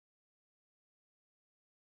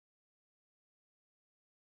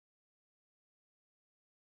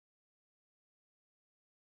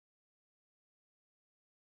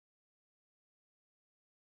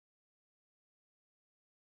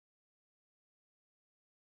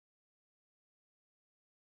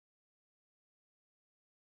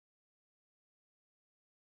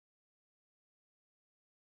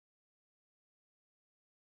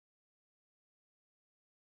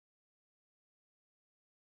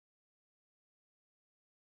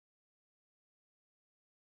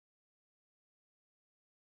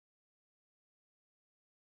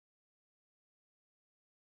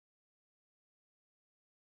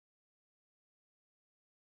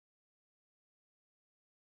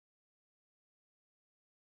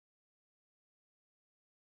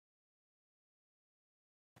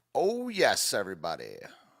Oh, yes, everybody.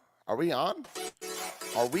 Are we on?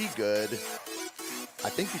 Are we good? I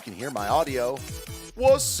think you can hear my audio.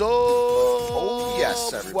 What's up? Oh,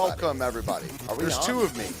 yes, everybody. Welcome, everybody. Are we There's on? two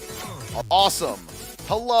of me. Awesome.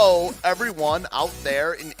 Hello, everyone out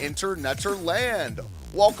there in interneter land.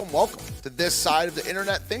 Welcome to this side of the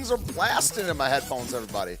internet. Things are blasting in my headphones,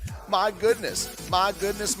 everybody. My goodness, my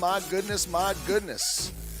goodness, my goodness, my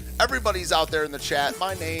goodness. Everybody's out there in the chat.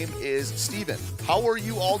 My name is Steven. How are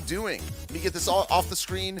you all doing? Let me get this all off the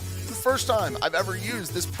screen. It's the first time I've ever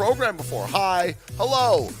used this program before. Hi,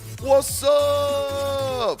 hello, what's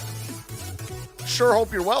up? Sure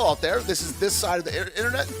hope you're well out there. This is this side of the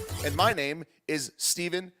internet, and my name is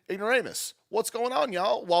Steven Ignoramus. What's going on,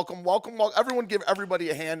 y'all? Welcome. Everyone give everybody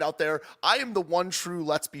a hand out there. I am the one true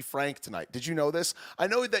Let's Be Frank tonight. Did you know this? I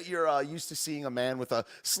know that you're used to seeing a man with a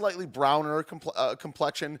slightly browner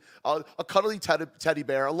complexion, a cuddly teddy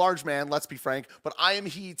bear, a large man, let's be frank, but I am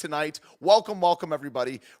he tonight. Welcome,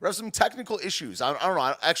 everybody. We have some technical issues. I don't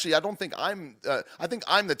know. Actually, I don't think I think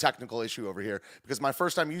I'm the technical issue over here because my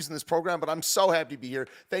first time using this program, but I'm so happy to be here.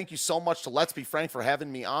 Thank you so much to Let's Be Frank for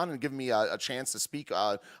having me on and giving me a chance to speak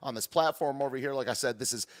on this platform over here. Like I said,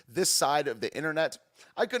 this is this side of the internet.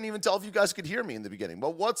 I couldn't even tell if you guys could hear me in the beginning.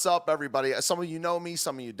 But what's up, everybody? Some of you know me,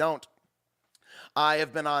 some of you don't. I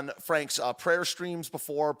have been on Frank's prayer streams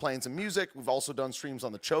before, playing some music. We've also done streams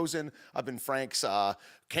on The Chosen. I've been Frank's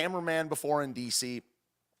cameraman before in DC.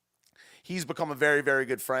 He's become a very, very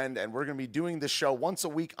good friend, and we're going to be doing this show once a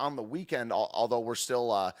week on the weekend, although we're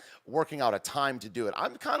still working out a time to do it.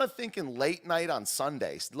 I'm kind of thinking late night on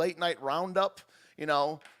Sundays, late night roundup,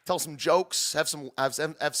 tell some jokes, have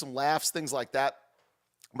some laughs, things like that.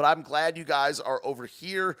 But I'm glad you guys are over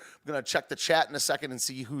here. I'm going to check the chat in a second and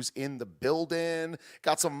see who's in the building.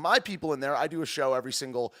 Got some of my people in there. I do a show every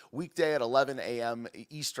single weekday at 11 a.m.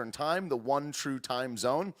 Eastern Time, the one true time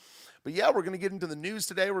zone. But yeah, we're going to get into the news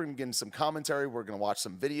today. We're going to get into some commentary. We're going to watch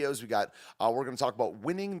some videos. We're going to talk about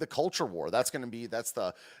winning the culture war. That's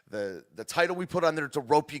the title we put on there to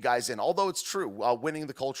rope you guys in. Although it's true, winning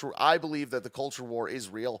the culture. I believe that the culture war is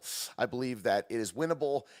real. I believe that it is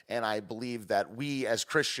winnable, and I believe that we as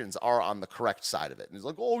Christians are on the correct side of it. And it's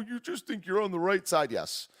like, oh, you just think you're on the right side?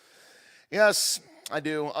 Yes, I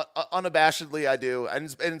do. Unabashedly, I do,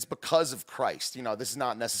 and it's because of Christ. This is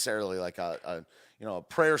not necessarily like a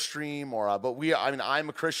prayer stream but we. I mean, I'm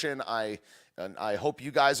a Christian. I hope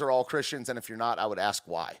you guys are all Christians, and if you're not, I would ask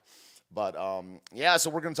why. But yeah, so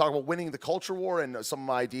we're going to talk about winning the culture war and some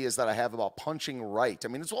ideas that I have about punching right. I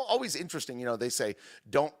mean, it's always interesting. They say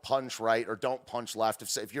don't punch right or don't punch left.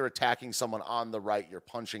 If you're attacking someone on the right, you're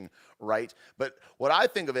punching right. But what I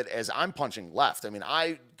think of it as I'm punching left. I mean,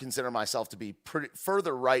 I consider myself to be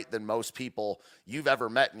further right than most people you've ever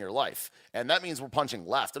met in your life. And that means we're punching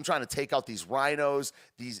left. I'm trying to take out these rhinos,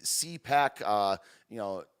 these CPAC,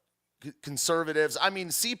 conservatives. I mean,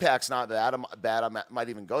 CPAC's not bad. I might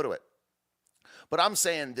even go to it. But I'm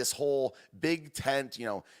saying this whole big tent,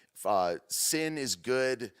 sin is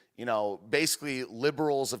good, basically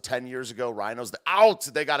liberals of 10 years ago, rhinos, out,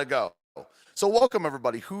 they got to go. So welcome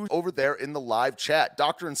everybody who's over there in the live chat.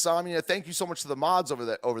 Dr. Insomnia, thank you so much to the mods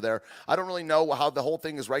over there. I don't really know how the whole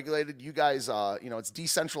thing is regulated. You guys, it's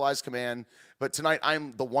decentralized command, but tonight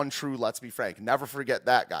I'm the one true Let's Be Frank. Never forget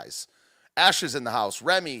that, guys. Ash is in the house.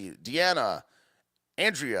 Remy, Deanna,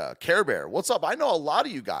 Andrea, Care Bear. What's up? I know a lot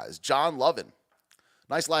of you guys. John Lovin.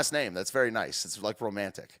 Nice last name. That's very nice. It's like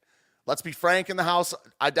romantic. Let's Be Frank in the house.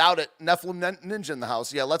 I doubt it. Nephilim Ninja in the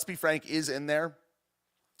house. Yeah, Let's Be Frank is in there.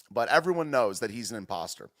 But everyone knows that he's an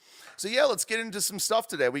imposter. So yeah, let's get into some stuff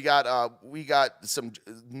today. We got some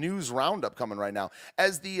news roundup coming right now.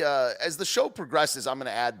 As the show progresses, I'm going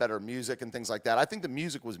to add better music and things like that. I think the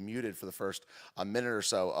music was muted for the first minute or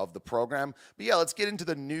so of the program. But yeah, let's get into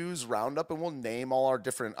the news roundup, and we'll name all our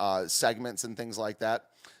different segments and things like that.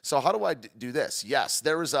 So how do I do this? Yes,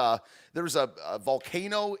 there was a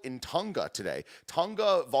volcano in Tonga today.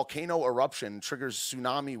 Tonga volcano eruption triggers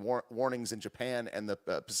tsunami warnings in Japan and the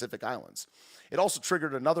Pacific Islands. It also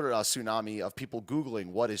triggered another tsunami of people Googling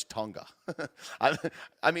what is Tonga.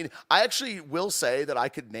 I mean, I actually will say that I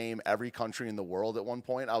could name every country in the world at one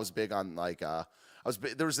point. I was big on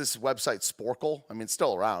there was this website Sporkle. I mean, it's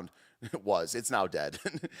still around. It was. It's now dead.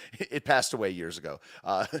 It passed away years ago.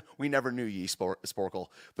 We never knew ye Sporkle.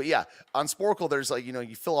 But yeah, on Sporkle, there's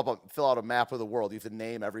you fill out a map of the world. You have to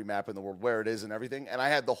name every map in the world, where it is and everything. And I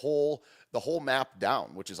had the whole map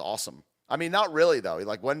down, which is awesome. I mean, not really though.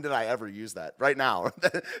 Like, when did I ever use that? Right now.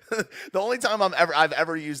 The only time I've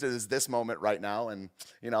ever used it is this moment right now, and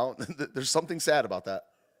there's something sad about that.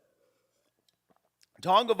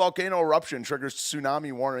 Tonga volcano eruption triggers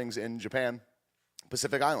tsunami warnings in Japan.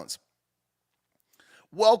 Pacific Islands.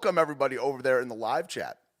 Welcome, everybody, over there in the live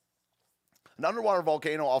chat. An underwater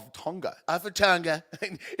volcano off of Tonga. Off of Tonga.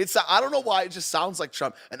 I don't know why it just sounds like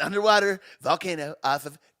Trump. An underwater volcano off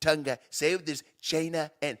of Tonga. Saved there's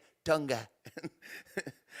China and Tonga.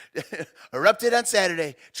 Erupted on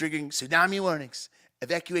Saturday, triggering tsunami warnings.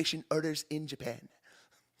 Evacuation orders in Japan.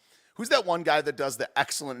 Who's that one guy that does the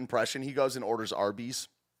excellent impression? He goes and orders Arby's.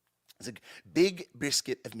 It's a big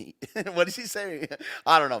brisket of meat. What is he saying?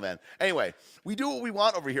 I don't know, man. Anyway, we do what we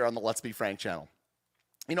want over here on the Let's Be Frank channel.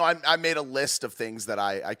 You know, I made a list of things that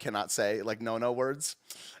I cannot say, like no words.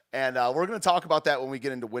 And we're going to talk about that when we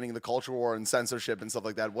get into winning the culture war and censorship and stuff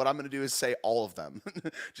like that. What I'm going to do is say all of them.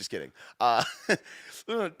 Just kidding. It's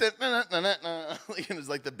like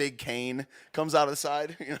the big cane comes out of the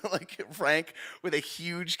side. You know, like Frank with a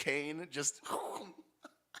huge cane. Just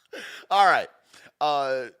all right.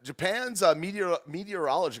 Japan's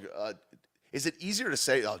meteorological. Is it easier to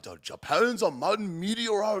say Japan's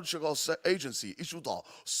meteorological agency issued a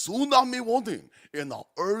tsunami warning in the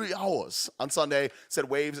early hours on Sunday? Said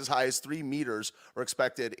waves as high as 3 meters were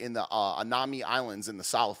expected in the Anami Islands in the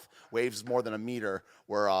south. Waves more than a meter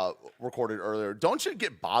were recorded earlier. Don't you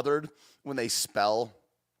get bothered when they spell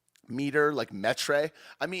meter like metre?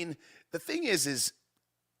 I mean, the thing is,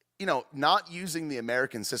 you know, not using the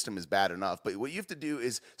American system is bad enough, but what you have to do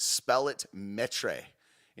is spell it metre.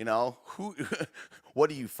 You know, what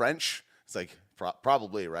are you, French? It's like,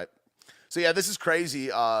 probably, right? So yeah, this is crazy.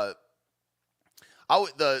 The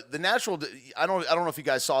natural, I don't know if you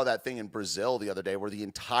guys saw that thing in Brazil the other day where the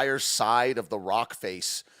entire side of the rock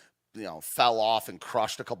face, you know, fell off and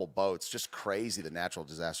crushed a couple boats. Just crazy, the natural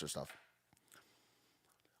disaster stuff.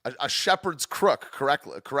 A shepherd's crook,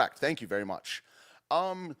 correct. Thank you very much.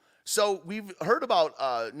 So we've heard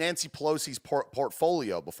about Nancy Pelosi's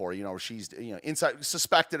portfolio before. You know, she's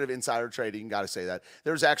suspected of insider trading. Got to say that.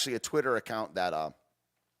 There's actually a Twitter account that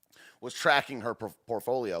was tracking her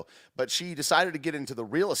portfolio, but she decided to get into the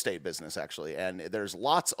real estate business actually, and there's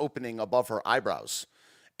lots opening above her eyebrows.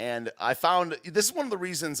 And I found this is one of the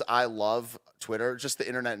reasons I love Twitter, just the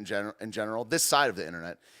internet in general. This side of the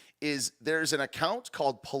internet is there's an account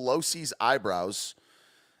called Pelosi's Eyebrows.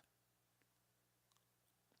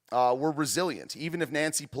 We're resilient, even if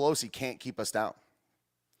Nancy Pelosi can't keep us down.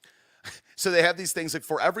 So they have these things like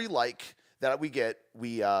for every like that we get,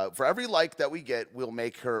 we'll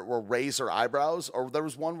raise her eyebrows. Or there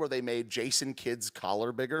was one where they made Jason Kidd's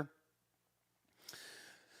collar bigger.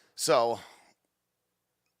 So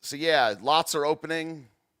yeah, lots are opening.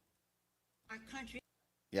 Our country.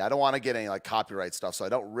 Yeah, I don't want to get any like copyright stuff, so I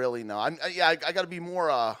don't really know. I got to be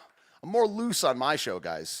more, I'm more loose on my show,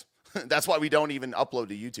 guys. That's why we don't even upload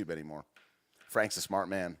to YouTube anymore. Frank's a smart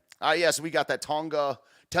man. So we got that Tonga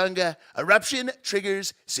eruption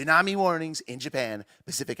triggers tsunami warnings in Japan,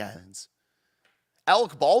 Pacific Islands.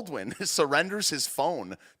 Alec Baldwin surrenders his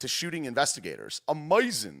phone to shooting investigators.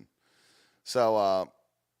 Amazing. So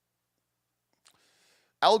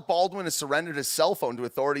Alec Baldwin has surrendered his cell phone to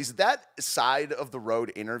authorities. That side of the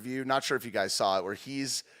road interview, not sure if you guys saw it, where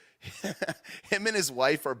him and his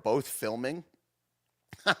wife are both filming.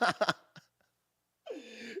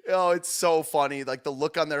 Oh, it's so funny. Like the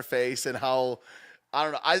look on their face and how, I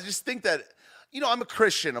don't know. I just think that, you know, I'm a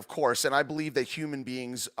Christian, of course, and I believe that human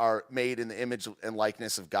beings are made in the image and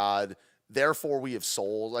likeness of God. Therefore, we have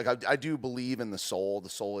souls. Like I do believe in the soul. The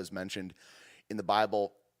soul is mentioned in the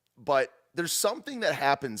Bible. But there's something that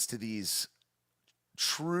happens to these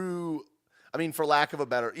true, I mean, for lack of a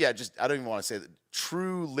better, I don't even want to say that,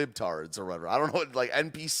 true libtards or whatever. I don't know, like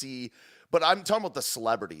NPC. But I'm talking about the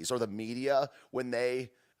celebrities or the media when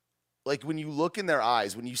they, like when you look in their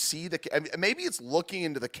eyes, when you see maybe it's looking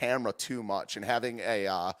into the camera too much and having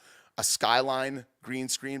a skyline green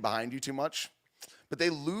screen behind you too much, but they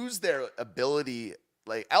lose their ability.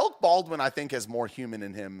 Like Alec Baldwin, I think, has more human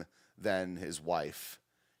in him than his wife.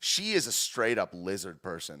 She is a straight up lizard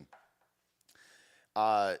person.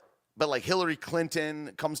 But like Hillary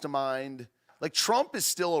Clinton comes to mind. Like Trump is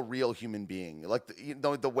still a real human being. Like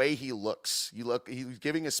the way he looks, he's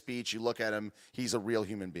giving a speech. You look at him, he's a real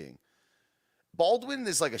human being. Baldwin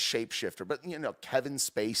is like a shapeshifter, but you know Kevin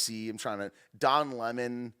Spacey. Don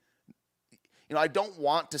Lemon. You know, I don't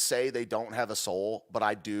want to say they don't have a soul, but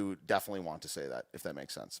I do definitely want to say that, if that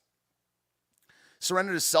makes sense.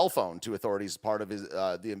 Surrendered his cell phone to authorities as part of his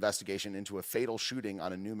the investigation into a fatal shooting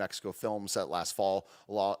on a New Mexico film set last fall.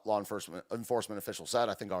 Law enforcement official said.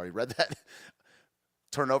 I think I already read that.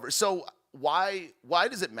 Turnover. So why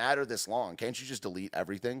does it matter this long? Can't you just delete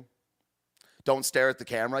everything? Don't stare at the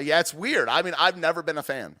camera. Yeah, it's weird. I mean, I've never been a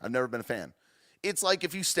fan. It's like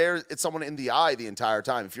if you stare at someone in the eye the entire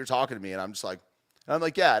time. If you're talking to me and I'm just like, And I'm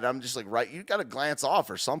like, yeah. And I'm just like, right, you got to glance off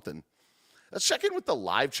or something. Let's check in with the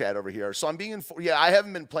live chat over here. So I'm being, I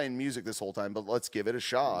haven't been playing music this whole time, but let's give it a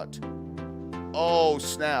shot. Oh,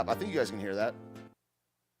 snap. I think you guys can hear that.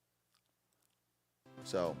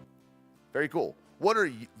 So, very cool. What are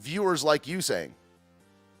viewers like you saying?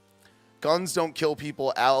 Guns don't kill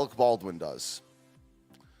people, Alec Baldwin does.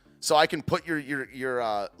 So I can put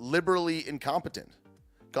your liberally incompetent.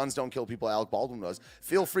 Guns don't kill people, Alec Baldwin does.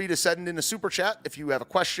 Feel free to send in a super chat if you have a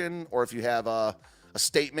question or if you have a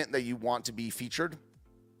statement that you want to be featured.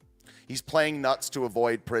 He's playing nuts to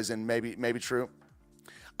avoid prison. Maybe true.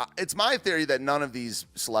 It's my theory that none of these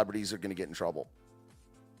celebrities are going to get in trouble.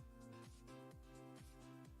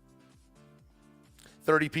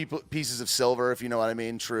 30 pieces of silver, if you know what I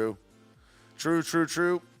mean. True.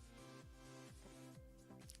 You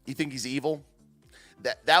think he's evil?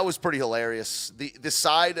 That was pretty hilarious. The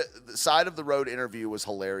side of the road interview was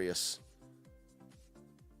hilarious.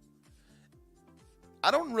 I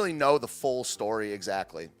don't really know the full story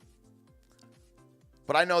exactly.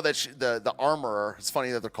 But I know that the armorer, it's funny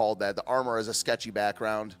that they're called that. The armorer has a sketchy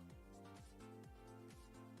background.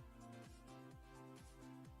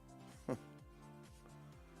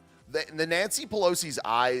 the Nancy Pelosi's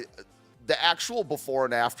eye, the actual before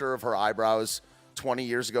and after of her eyebrows 20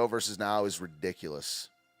 years ago versus now is ridiculous.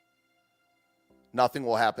 Nothing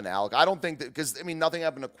will happen to Alec. I don't think that, because, I mean, nothing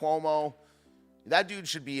happened to Cuomo. That dude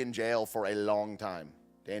should be in jail for a long time.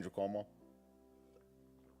 Andrew Cuomo.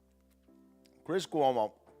 Chris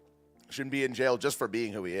Cuomo shouldn't be in jail just for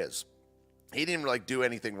being who he is. He didn't like do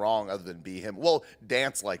anything wrong other than be him. Well,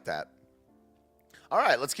 dance like that. All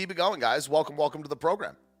right, let's keep it going, guys. Welcome to the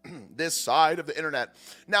program. This side of the internet.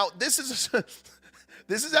 Now, this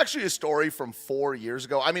is actually a story from 4 years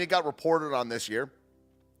ago. I mean, it got reported on this year.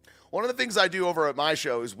 One of the things I do over at my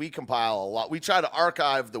show is we compile a lot. We try to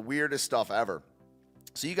archive the weirdest stuff ever.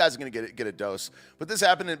 So you guys are going to get a dose. But this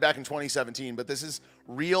happened back in 2017, but this is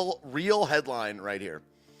real headline right here.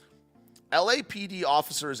 LAPD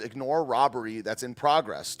officers ignore robbery that's in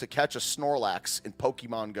progress to catch a Snorlax in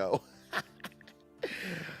Pokemon Go.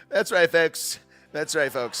 That's right, folks.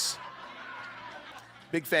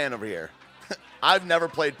 Big fan over here. I've never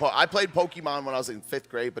played I played Pokemon when I was in 5th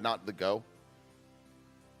grade, but not the Go.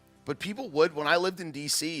 But people would, when I lived in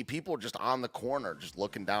D.C., people were just on the corner, just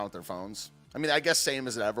looking down at their phones. I mean, I guess same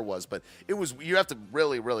as it ever was, but it was, you have to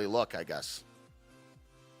really, really look, I guess.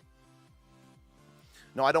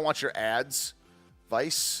 No, I don't want your ads.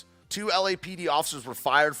 Vice. 2 LAPD officers were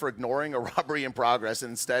fired for ignoring a robbery in progress and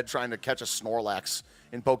instead trying to catch a Snorlax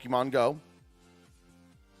in Pokemon Go.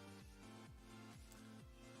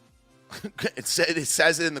 It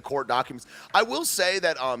says it in the court documents. I will say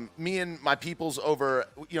that me and my peoples over,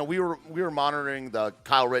 we were monitoring the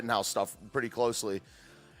Kyle Rittenhouse stuff pretty closely,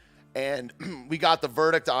 and we got the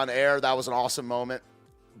verdict on air. That was an awesome moment.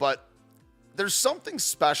 But there's something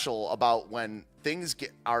special about when things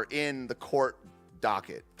are in the court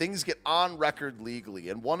docket. Things get on record legally,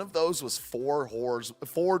 and one of those was 4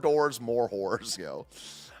 doors, more whores, yo.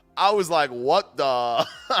 I was like, what the?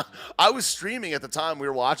 I was streaming at the time we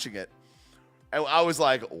were watching it. And I was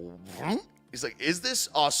like, he's like, is this,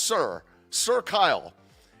 Sir Kyle,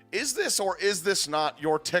 is this or is this not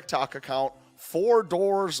your TikTok account, 4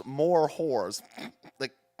 doors, more whores?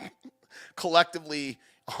 Like, collectively,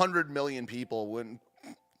 100 million people wouldn't.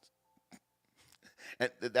 And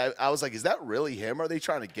I was like, is that really him? Or are they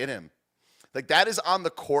trying to get him? Like, that is on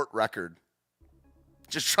the court record.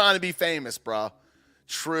 Just trying to be famous, bruh.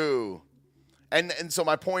 True. And so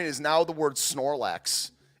my point is now the word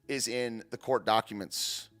Snorlax is in the court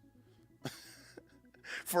documents.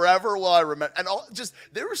 Forever will I remember. And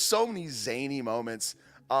there were so many zany moments.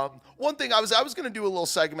 One thing I was going to do a little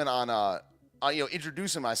segment on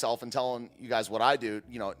introducing myself and telling you guys what I do,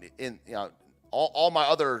 in all my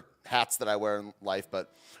other hats that I wear in life,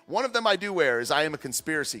 but one of them I do wear is I am a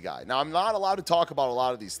conspiracy guy. Now, I'm not allowed to talk about a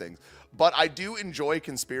lot of these things, but I do enjoy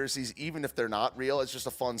conspiracies even if they're not real. It's just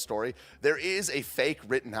a fun story. There is a fake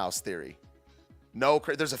Rittenhouse theory. No,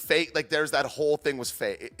 there's a fake, like there's that whole thing was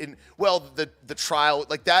fake. The trial,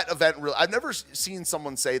 like that event, I've never seen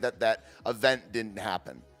someone say that event didn't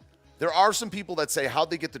happen. There are some people that say,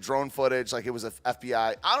 how'd they get the drone footage? Like it was a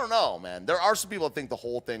FBI. I don't know, man. There are some people that think the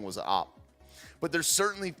whole thing was up. But there's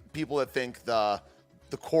certainly people that think the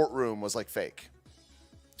courtroom was like fake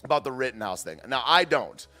about the Rittenhouse thing. Now, I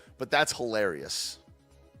don't, but that's hilarious.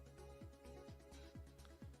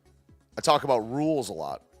 I talk about rules a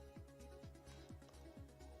lot.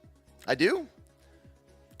 I do?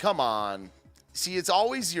 Come on. See, it's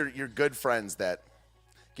always your good friends that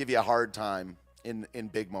give you a hard time in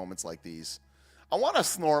big moments like these. I want a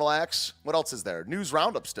Snorlax. What else is there? News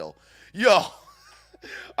roundup still. Yo. All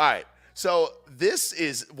right. So this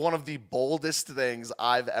is one of the boldest things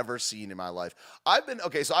I've ever seen in my life. I've been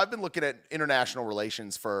looking at international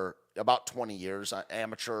relations for about 20 years,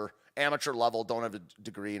 amateur level, don't have a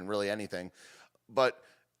degree in really anything. But,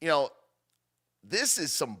 this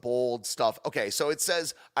is some bold stuff. Okay, so it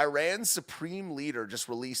says Iran's supreme leader just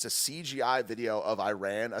released a CGI video of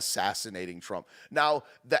Iran assassinating Trump. Now,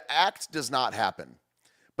 the act does not happen,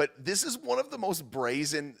 but this is one of the most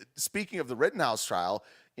brazen, speaking of the Rittenhouse trial,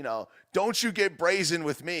 don't you get brazen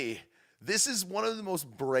with me. This is one of the most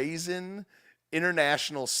brazen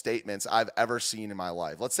international statements I've ever seen in my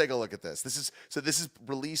life. Let's take a look at this. This is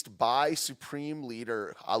released by Supreme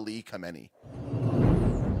Leader Ali Khamenei.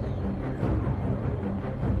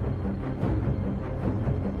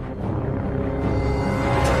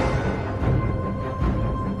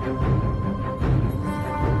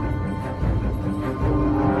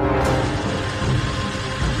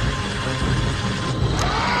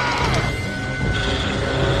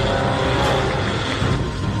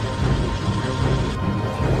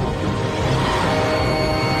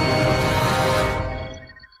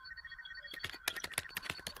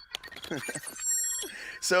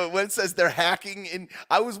 So when it says they're hacking in,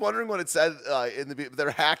 I was wondering what it said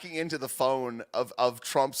they're hacking into the phone of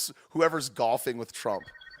Trump's, whoever's golfing with Trump.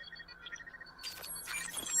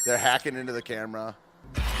 They're hacking into the camera.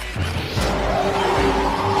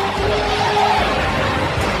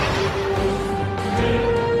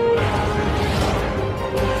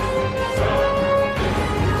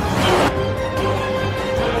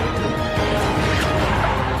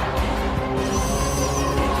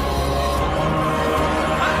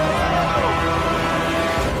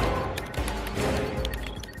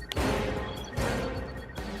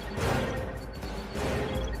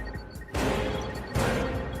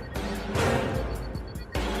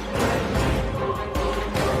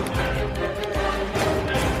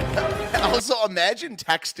 Also, imagine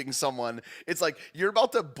texting someone. It's like you're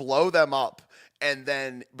about to blow them up,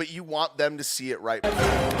 but you want them to see it right before.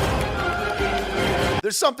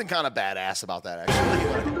 There's something kind of badass about that, actually.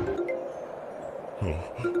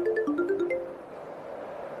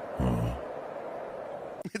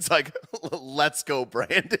 It's like, let's go,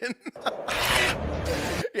 Brandon.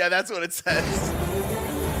 Yeah, that's what it says.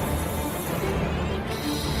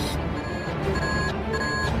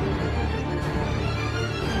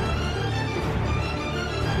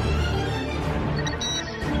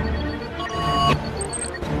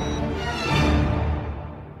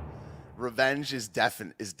 Revenge is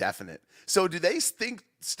definite. So do they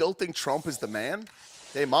still think Trump is the man?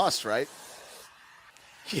 They must, right?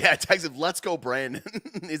 Yeah, text him, let's go, Brandon.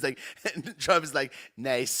 He's like, Trump is like,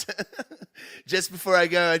 nice. Just before I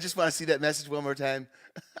go, I just want to see that message one more time.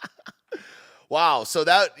 Wow. So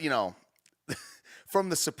that, from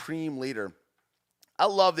the supreme leader. I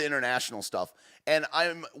love the international stuff. And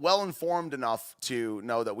I'm well informed enough to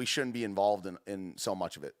know that we shouldn't be involved in so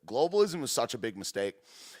much of it. Globalism was such a big mistake.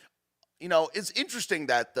 It's interesting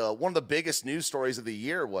that one of the biggest news stories of the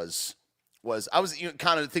year was I was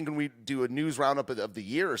kind of thinking we'd do a news roundup of the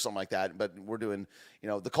year or something like that, but we're doing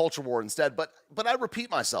the culture war instead. But I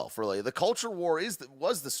repeat myself, really, the culture war is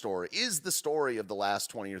the story of the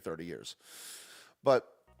last 20 or 30 years. But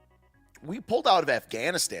we pulled out of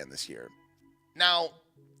Afghanistan this year. Now,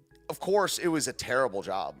 of course, it was a terrible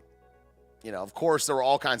job. Of course, there were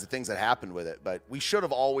all kinds of things that happened with it, but we should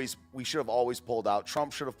have always pulled out.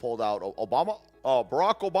 Trump should have pulled out.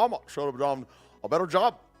 Barack Obama should have done a better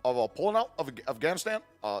job of pulling out of Afghanistan.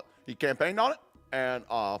 He campaigned on it, and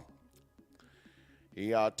he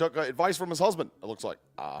took advice from his husband, it looks like.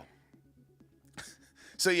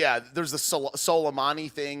 So yeah, there's the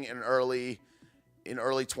Soleimani thing in early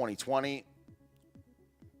 2020.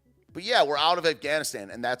 But yeah, we're out of Afghanistan,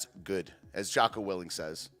 and that's good, as Jocko Willing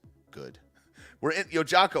says. Good.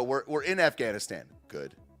 Jocko, we're in Afghanistan.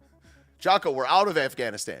 Good. Jocko, we're out of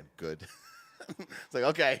Afghanistan. Good. It's like,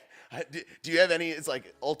 okay. Do you have any? It's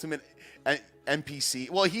like ultimate NPC.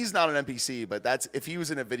 Well, he's not an NPC, but that's if he was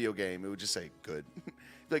in a video game, it would just say good.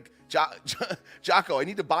 Like Jocko, I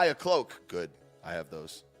need to buy a cloak. Good. I have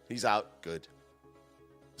those. He's out. Good.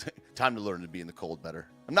 Time to learn to be in the cold better.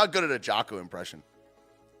 I'm not good at a Jocko impression.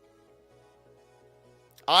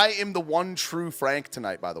 I am the one true Frank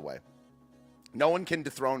tonight, by the way. No one can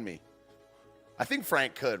dethrone me. I think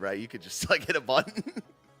Frank could, right? You could just hit a button.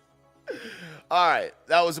 All right.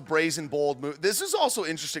 That was a brazen, bold move. This is also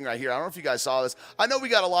interesting right here. I don't know if you guys saw this. I know we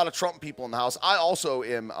got a lot of Trump people in the house. I also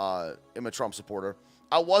am a Trump supporter.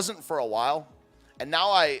 I wasn't for a while, and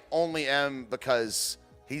now I only am because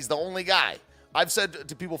he's the only guy. I've said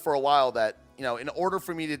to people for a while that, in order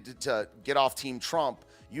for me to get off Team Trump,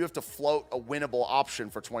 you have to float a winnable option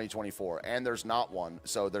for 2024, and there's not one.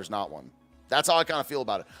 So there's not one. That's how I kind of feel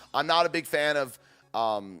about it. I'm not a big fan of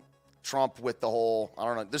Trump with the whole, I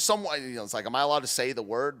don't know. There's some, it's like, am I allowed to say the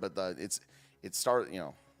word? But the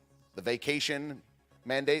vacation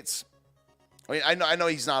mandates. I mean, I know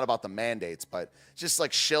he's not about the mandates, but just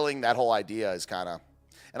like shilling that whole idea is kind of,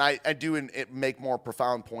 and I do make more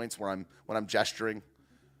profound points when I'm gesturing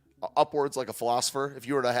upwards like a philosopher. If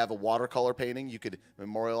you were to have a watercolor painting, you could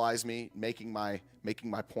memorialize me making my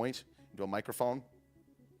point into a microphone.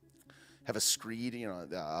 Have a screed,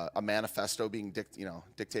 a manifesto being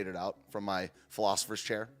dictated out from my philosopher's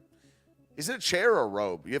chair. Is it a chair or a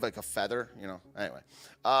robe? You have like a feather, Anyway,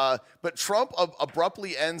 but Trump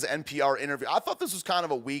abruptly ends NPR interview. I thought this was kind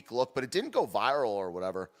of a weak look, but it didn't go viral or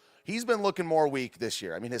whatever. He's been looking more weak this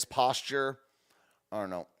year. I mean, his posture, I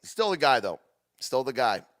don't know. Still the guy, though. Still the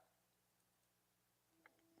guy.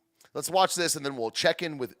 Let's watch this, and then we'll check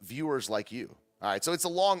in with viewers like you. All right, so it's a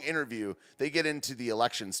long interview. They get into the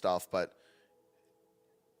election stuff, but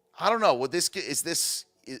I don't know.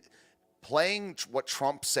 Playing what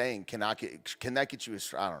Trump's saying can that get you?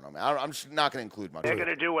 I don't know, man. I'm just not going to include much. They're going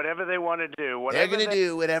to do whatever they want to do. They're going to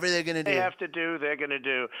do whatever they're going to do. They have to do. They're going to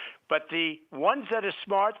do. But the ones that are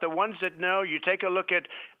smart, the ones that know, you take a look at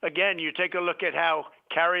how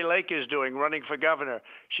Carrie Lake is doing, running for governor.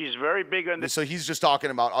 She's very big on this. So he's just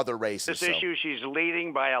talking about other races. This issue, she's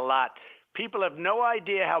leading by a lot. People have no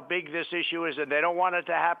idea how big this issue is, and they don't want it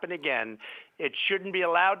to happen again. It shouldn't be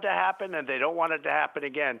allowed to happen, and they don't want it to happen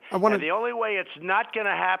again. And the only way it's not going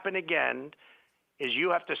to happen again is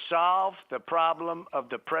you have to solve the problem of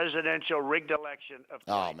the presidential rigged election of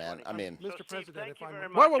 2020. Oh, man. I mean, Mr. President, if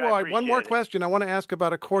I'm... Wait. One more question. I want to ask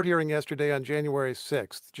about a court hearing yesterday on January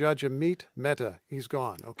 6th. Judge Amit Mehta, he's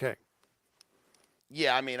gone. Okay.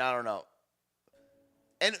 Yeah, I mean, I don't know.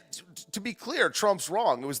 And to be clear, Trump's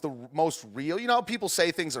wrong. It was the most real. You know how people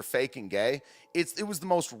say things are fake and gay? It was the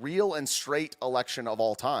most real and straight election of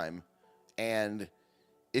all time. And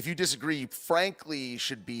if you disagree, you frankly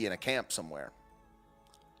should be in a camp somewhere.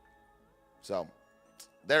 So,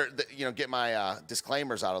 get my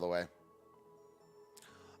disclaimers out of the way.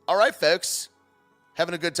 All right, folks.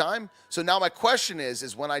 Having a good time? So now my question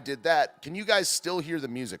is when I did that, can you guys still hear the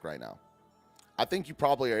music right now? I think you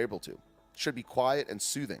probably are able to. Should be quiet and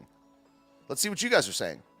soothing. Let's see what you guys are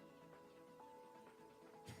saying.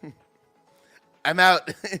 I'm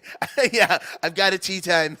out. Yeah, I've got a tea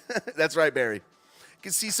time. That's right, Barry. You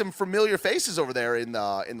can see some familiar faces over there in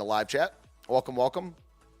the live chat. Welcome.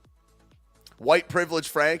 White privilege,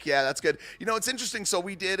 Frank. Yeah, that's good. It's interesting. So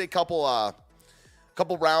we did a couple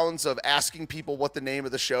rounds of asking people what the name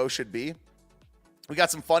of the show should be. We got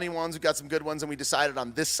some funny ones. We got some good ones, and we decided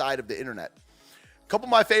on this side of the internet. A couple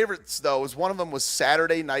of my favorites, though, one of them was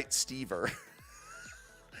Saturday Night Stever.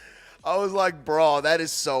 I was like, bro, that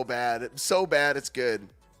is so bad. So bad, it's good.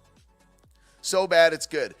 So bad, it's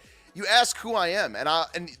good. You ask who I am,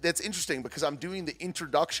 and that's interesting because I'm doing the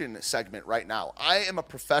introduction segment right now. I am a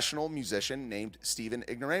professional musician named Steven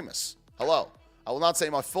Ignoramus. Hello. I will not say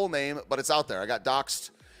my full name, but it's out there. I got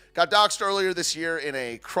doxxed. Got doxxed earlier this year in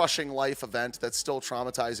a crushing life event that's still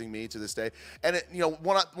traumatizing me to this day. And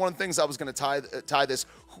one of the things I was going to tie this.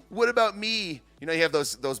 What about me? You have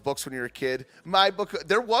those books when you're a kid. My book.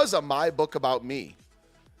 There was a My Book About Me.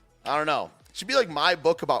 I don't know. It should be like My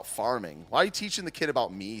Book About Farming. Why are you teaching the kid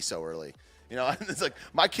about me so early? It's like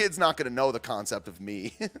my kid's not going to know the concept of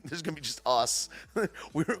me. There's going to be just us.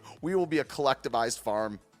 We will be a collectivized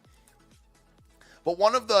farm. But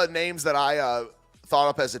one of the names that I thought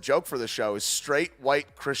up as a joke for the show is Straight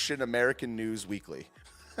White Christian American News Weekly.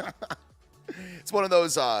 It's one of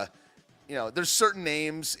those, there's certain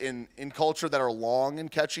names in culture that are long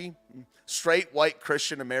and catchy. Straight White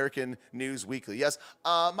Christian American News Weekly. Yes,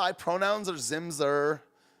 my pronouns are Zimzer.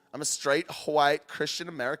 I'm a straight white Christian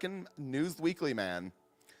American News Weekly man.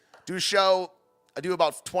 Do a show. I do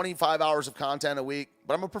about 25 hours of content a week,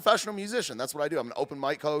 but I'm a professional musician. That's what I do. I'm an open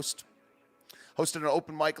mic host. Hosted an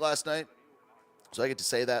open mic last night. So I get to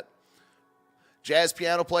say that. Jazz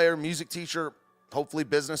piano player, music teacher, hopefully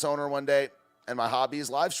business owner one day, and my hobby is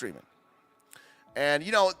live streaming. And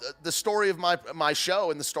the story of my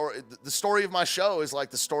show and the story of my show is like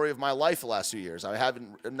the story of my life the last few years. I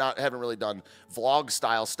haven't really done vlog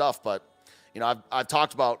style stuff, but I've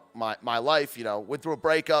talked about my life. Went through a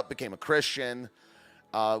breakup, became a Christian,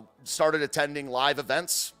 started attending live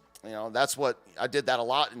events. That's what I did that a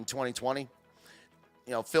lot in 2020.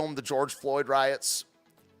 Filmed the George Floyd riots,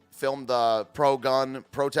 filmed the pro-gun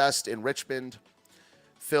protest in Richmond,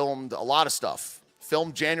 filmed a lot of stuff,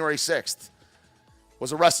 filmed January 6th.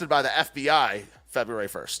 was arrested by the FBI February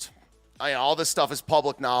 1st. All this stuff is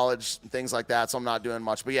public knowledge and things like that, so I'm not doing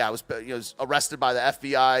much. But yeah, I was arrested by the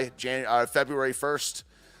FBI February 1st.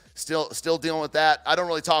 Still dealing with that. I don't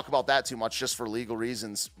really talk about that too much just for legal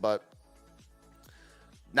reasons, but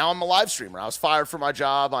now I'm a live streamer. I was fired from my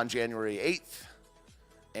job on January 8th,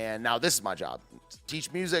 and now this is my job.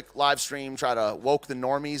 Teach music, live stream, try to woke the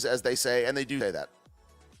normies, as they say, and they do say that.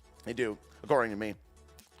 They do, according to me.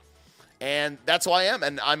 And that's who I am,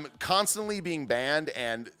 and I'm constantly being banned,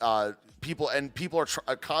 and people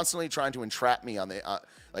are constantly trying to entrap me on the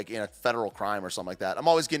like in a federal crime or something like that. I'm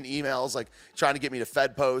always getting emails like trying to get me to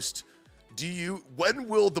Fed post. When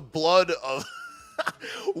will the blood of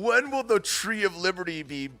when will the tree of liberty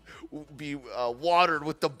be watered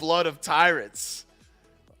with the blood of tyrants?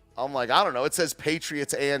 I'm like, I don't know. It says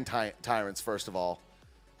patriots and tyrants, first of all.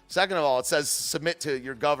 Second of all, it says submit to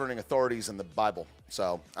your governing authorities in the Bible.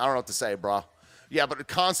 So I don't know what to say, bro. Yeah, but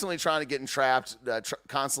constantly trying to get entrapped,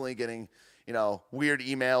 constantly getting, weird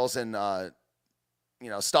emails and,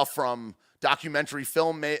 stuff from documentary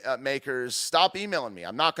film makers. Stop emailing me.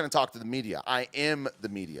 I'm not going to talk to the media. I am the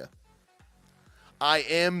media. I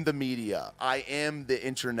am the media. I am the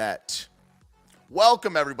internet.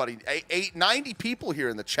 Welcome, everybody. 90 people here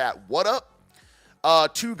in the chat. What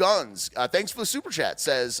up? Two Guns. Thanks for the super chat.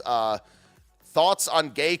 Says, thoughts on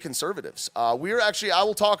gay conservatives. I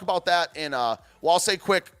will talk about that in, I'll say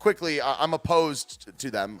quickly, I'm opposed to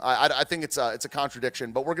them. I think it's a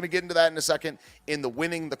contradiction, but we're going to get into that in a second in the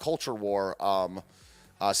Winning the Culture War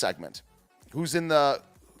segment. Who's in the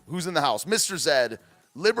house? Mr. Zed,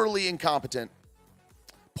 liberally incompetent.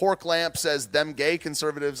 Pork Lamp says, them gay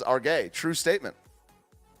conservatives are gay. True statement.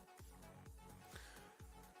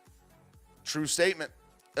 True statement.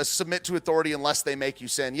 Submit to authority unless they make you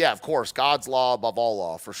sin. Yeah, of course. God's law above all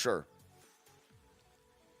law, for sure.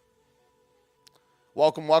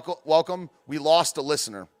 Welcome. We lost a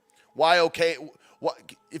listener. Why? Okay.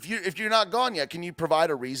 What if you're not gone yet? Can you provide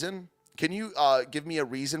a reason? Can you give me a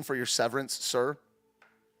reason for your severance, sir?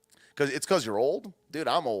 Because you're old, dude.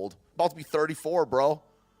 I'm old. About to be 34, bro.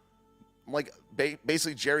 I'm like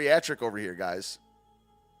basically geriatric over here, guys.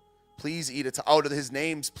 Please eat his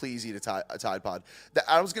name's please eat a Tide Pod.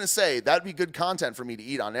 I was going to say, that'd be good content for me to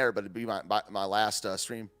eat on air, but it'd be my last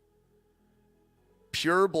stream.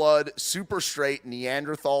 Pure blood, super straight,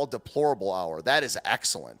 Neanderthal, deplorable hour. That is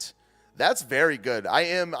excellent. That's very good. I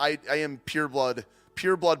am pure blood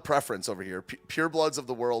preference over here. Pure bloods of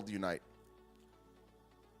the world unite.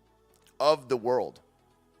 Of the world.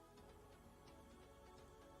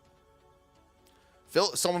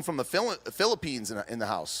 Someone from the Philippines in the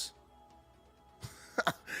house.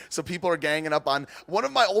 So people are ganging up on one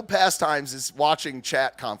of my old pastimes is watching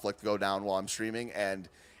chat conflict go down while I'm streaming, and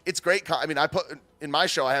it's great. I put in my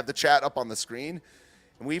show, I have the chat up on the screen,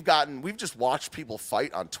 and we've just watched people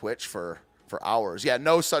fight on Twitch for hours. Yeah,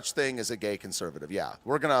 no such thing as a gay conservative. Yeah,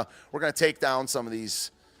 we're gonna take down some of these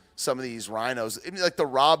rhinos, like the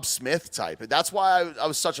Rob Smith type. That's why I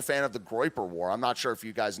was such a fan of the Groyper War. I'm not sure if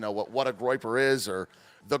you guys know what a Groyper is, or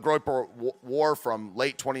the Groyper War from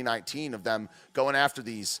late 2019 of them going after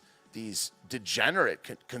these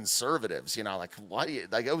degenerate conservatives. Like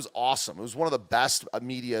it was awesome. It was one of the best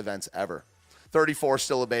media events ever. 34,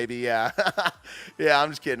 still a baby. Yeah, yeah.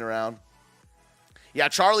 I'm just kidding around. Yeah,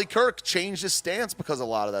 Charlie Kirk changed his stance because of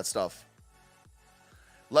a lot of that stuff.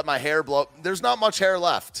 Let my hair blow. There's not much hair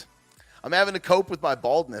left. I'm having to cope with my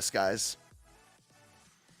baldness, guys.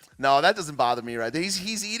 No, that doesn't bother me, right?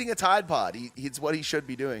 He's eating a Tide Pod. It's what he should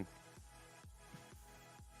be doing.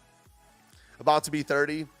 About to be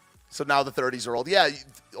 30, so now the 30s are old. Yeah,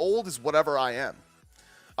 old is whatever I am.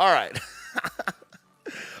 All right.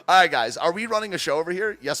 All right, guys. Are we running a show over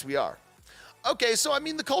here? Yes, we are. Okay, so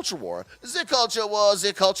the culture war. The culture war,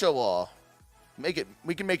 the culture war. We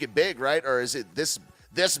can make it big, right? Or is it this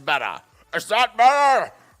better? Is that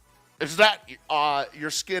better? Is that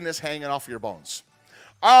your skin is hanging off your bones?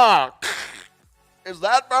 Is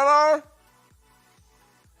that better?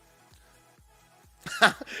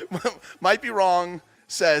 Might be wrong.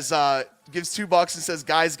 Says gives $2 and says,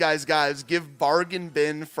 guys, give Bargain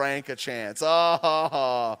Bin Frank a chance. Ha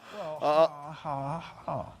ha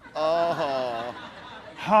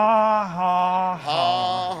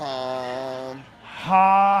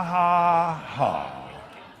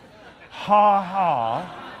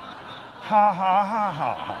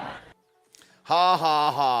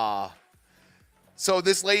ha. So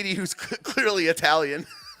this lady who's clearly Italian,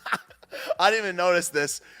 I didn't even notice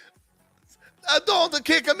this. Don't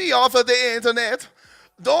kick me off of the internet.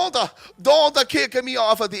 Don't kick me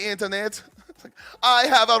off of the internet. I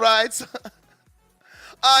have a rights.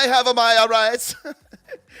 I have my rights.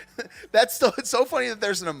 That's still, it's so funny that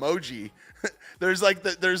there's an emoji. There's like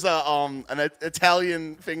there's a an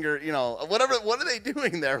Italian finger, you know, whatever. What are they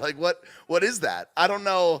doing there? Like what is that? I don't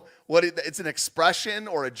know what it's an expression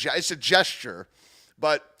or it's a gesture,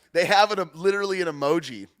 but they have literally an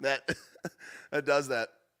emoji that that does that.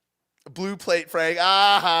 Blue plate Frank.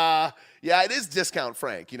 Aha. Yeah, it is discount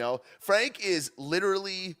Frank, you know. Frank is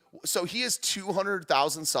literally, so he has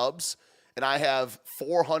 200,000 subs and I have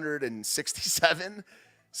 467.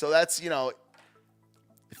 So that's, you know,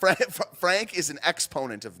 Frank is an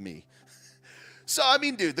exponent of me. So, I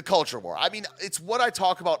mean, dude, the culture war. I mean, it's what I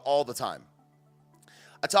talk about all the time.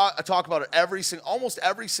 I talk about it almost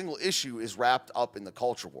every single issue is wrapped up in the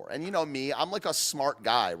culture war. And you know me, I'm like a smart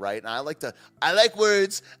guy, right? And I like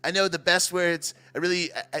words. I know the best words.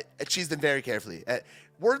 I choose them very carefully.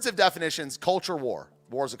 Words have definitions. Culture war.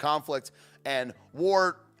 War is a conflict. And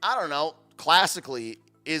war, I don't know, classically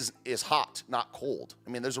is hot, not cold.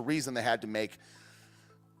 I mean, there's a reason they had to make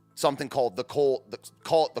something called call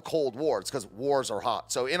it the Cold War. It's because wars are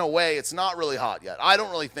hot. So in a way, it's not really hot yet. I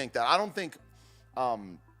don't really think that. I don't think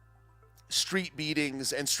street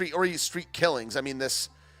beatings and street killings. I mean, this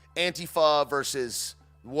Antifa versus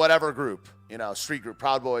whatever group, you know, street group,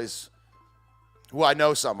 Proud Boys, who I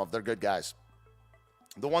know some of, they're good guys.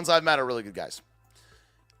 The ones I've met are really good guys.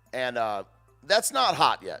 And that's not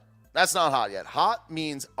hot yet. That's not hot yet. Hot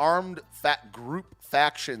means armed group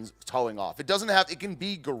factions towing off. It can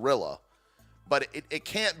be guerrilla, but it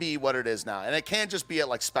can't be what it is now. And it can't just be at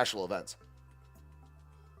like special events.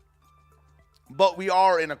 But we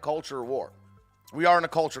are in a culture war. We are in a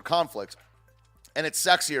culture conflict. And it's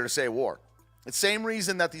sexier to say war. It's the same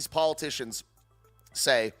reason that these politicians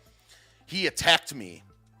say, he attacked me,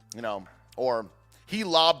 you know, or he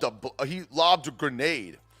lobbed a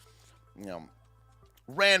grenade, you know.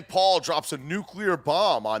 Rand Paul drops a nuclear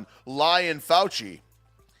bomb on lying Fauci.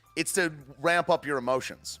 It's to ramp up your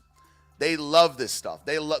emotions. They love this stuff.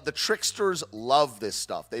 The tricksters love this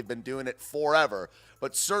stuff. They've been doing it forever,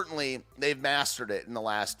 but certainly they've mastered it in the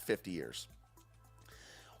last 50 years.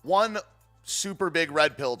 One super big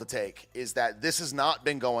red pill to take is that this has not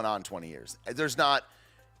been going on 20 years.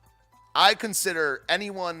 I consider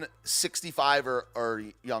anyone 65 or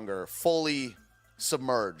younger fully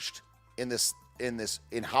submerged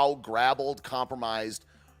in how grabbled, compromised,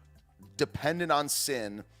 dependent on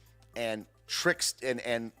sin, and tricks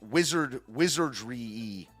and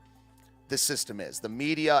wizardry the system is. The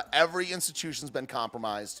media, every institution's been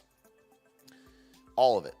compromised.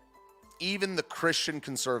 All of it. Even the Christian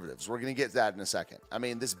conservatives. We're going to get to that in a second. I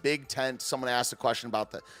mean, this big tent, someone asked a question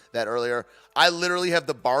about that earlier. I literally have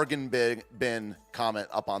the bargain bin comment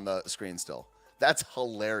up on the screen still. That's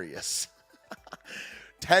hilarious.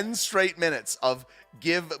 10 straight minutes of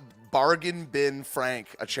give bargain bin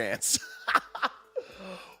Frank a chance.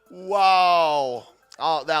 Wow.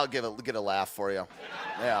 Oh, that'll get a laugh for you.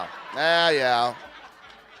 Yeah. Yeah.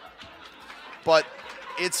 But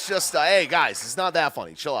it's just, hey, guys, it's not that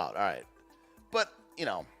funny. Chill out. All right. But, you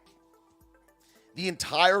know, the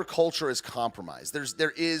entire culture is compromised.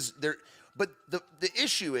 But the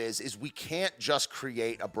issue is we can't just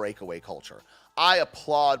create a breakaway culture. I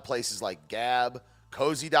applaud places like Gab,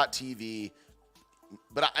 Cozy.tv,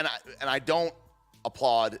 but I don't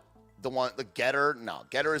applaud the Getter. No,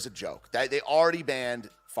 Getter is a joke. They already banned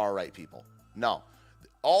far-right people. No.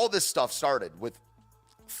 All this stuff started with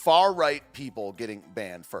far-right people getting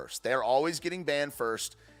banned first. They're always getting banned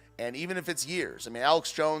first, and even if it's years. I mean,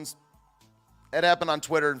 Alex Jones, it happened on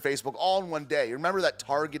Twitter and Facebook all in one day. You remember that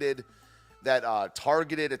targeted,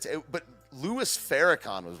 but Louis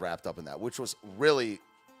Farrakhan was wrapped up in that, which was really,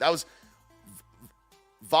 that was,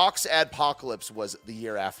 Vox Adpocalypse was the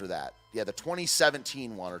year after that. Yeah, the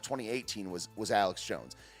 2017 one or 2018 was Alex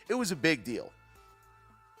Jones. It was a big deal.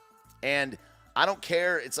 And I don't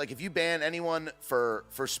care. It's like if you ban anyone for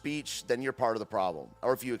speech, then you're part of the problem.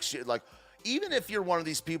 Or if you, like, even if you're one of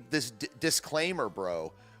these people, this disclaimer,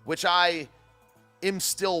 bro, which I am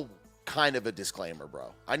still kind of a disclaimer,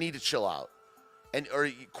 bro. I need to chill out. Or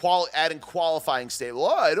adding qualifying statement.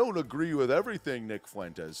 Well, I don't agree with everything Nick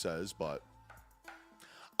Fuentes says, but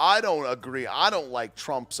I don't agree. I don't like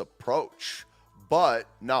Trump's approach. But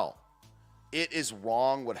no, it is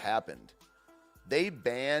wrong what happened. They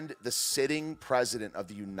banned the sitting president of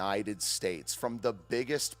the United States from the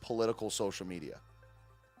biggest political social media.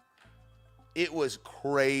 It was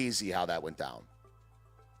crazy how that went down.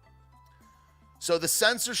 So the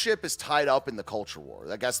censorship is tied up in the culture war.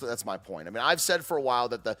 I guess that's my point. I mean, I've said for a while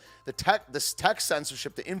that this tech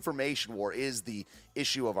censorship, the information war, is the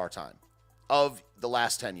issue of our time, of the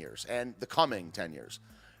last 10 years and the coming 10 years.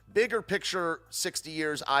 bigger picture, 60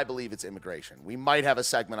 years, I believe it's immigration. We might have a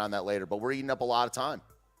segment on that later, but we're eating up a lot of time.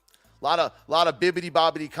 A lot of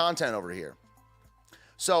bibbity-bobbity content over here.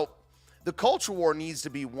 So the culture war needs to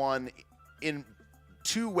be won in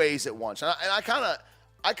two ways at once. And I kind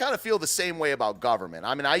of feel the same way about government.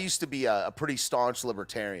 I mean, I used to be a pretty staunch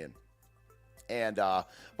libertarian. And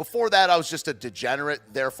before that, I was just a degenerate,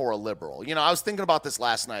 therefore a liberal. You know, I was thinking about this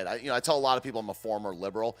last night. I tell a lot of people I'm a former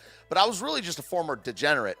liberal, but I was really just a former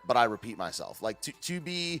degenerate, but I repeat myself. Like, to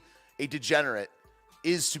be a degenerate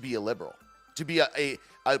is to be a liberal. To be a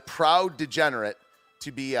proud degenerate,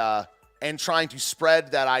 to be and trying to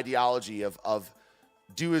spread that ideology of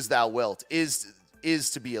do as thou wilt is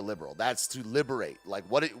to be a liberal. That's to liberate. Like,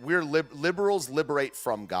 liberals liberate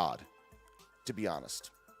from God, to be honest.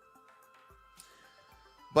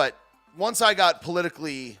 But once I got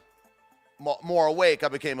politically more awake, I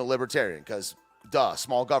became a libertarian because,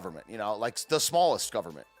 small government, like the smallest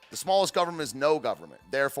government. The smallest government is no government.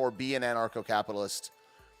 Therefore, be an anarcho-capitalist.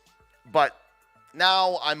 But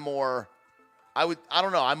now I'm more, I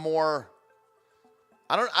don't know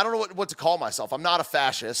what to call myself. I'm not a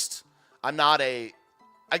fascist. I'm not I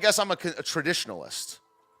guess I'm a traditionalist.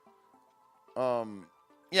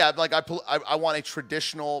 Yeah, like I want a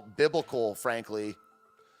traditional, biblical, frankly,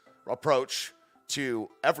 approach to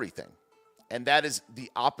everything. And that is the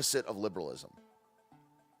opposite of liberalism.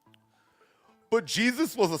 But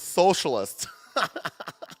Jesus was a socialist.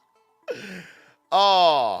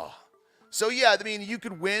 Oh. So yeah, I mean, you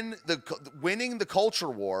could winning the culture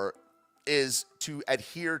war is to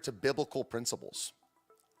adhere to biblical principles.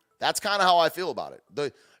 That's kind of how I feel about it.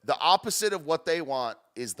 The opposite of what they want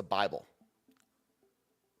is the Bible.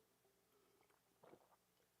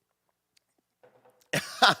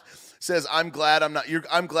 Says, I'm glad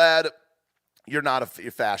you're not a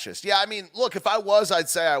fascist. Yeah, I mean, look, if I was, I'd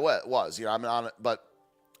say I was. I'm on it, but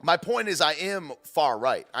my point is, I am far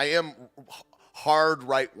right. I am hard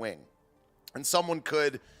right wing, and someone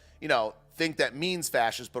could, think that means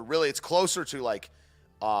fascist, but really, it's closer to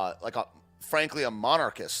frankly, a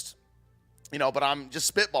monarchist. But I'm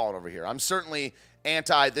just spitballing over here. I'm certainly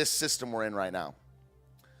anti this system we're in right now.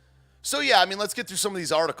 So yeah, I mean, let's get through some of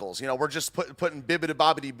these articles. We're just putting Bibbidi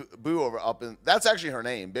Bobbidi Boo up in. That's actually her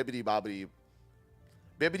name, Bibbidi Bobbidi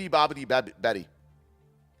Betty.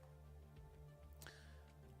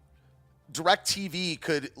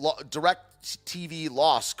 DirecTV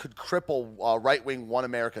loss could cripple right-wing One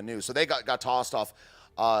America News. So they got tossed off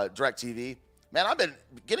DirecTV. Man, I've been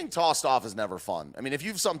getting tossed off is never fun. I mean, if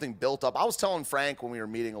you've something built up, I was telling Frank when we were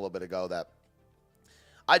meeting a little bit ago that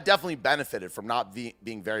I definitely benefited from not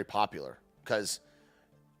being very popular, because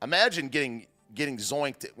imagine getting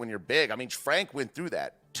zoinked when you're big. I mean, Frank went through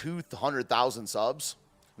that, 200,000 subs,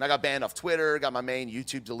 and I got banned off Twitter, got my main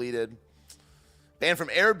YouTube deleted, banned from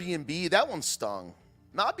Airbnb. That one stung.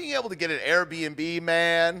 Not being able to get an Airbnb,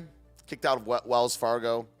 man, kicked out of Wells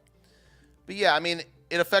Fargo. But yeah, I mean,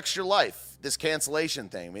 it affects your life, this cancellation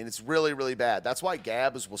thing. I mean, it's really, really bad. That's why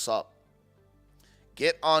Gab is what's up.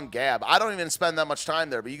 Get on Gab. I don't even spend that much time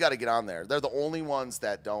there, but you got to get on there. They're the only ones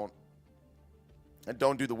that don't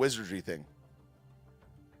do the wizardry thing.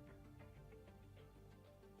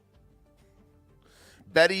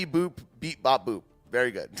 Betty Boop Beep Bop Boop.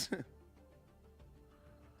 Very good.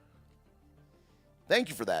 Thank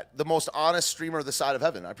you for that. The most honest streamer this side of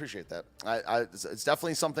heaven. I appreciate that. It's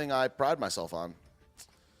definitely something I pride myself on.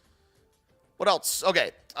 What else?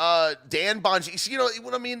 Okay. Dan Bonji. You know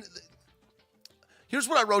what I mean? Here's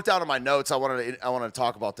what I wrote down in my notes. I wanted to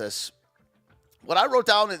talk about this. What I wrote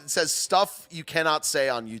down, it says stuff you cannot say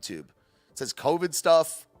on YouTube. It says COVID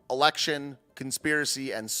stuff, election,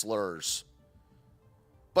 conspiracy, and slurs.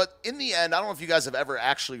 But in the end, I don't know if you guys have ever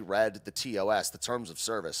actually read the TOS, the Terms of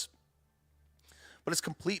Service. But it's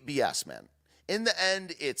complete BS, man. In the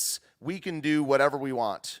end, it's we can do whatever we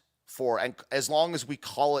want and as long as we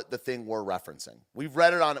call it the thing we're referencing. We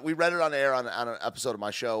read it on air on an episode of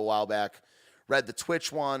my show a while back. Read the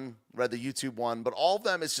Twitch one, read the YouTube one, but all of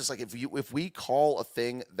them, it's just like if we call a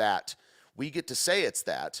thing that, we get to say it's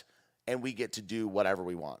that, and we get to do whatever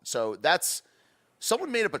we want. So that's, someone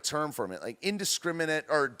made up a term for it, like indiscriminate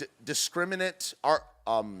or discriminate,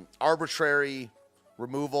 arbitrary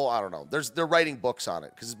removal. I don't know. They're writing books on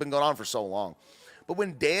it because it's been going on for so long. But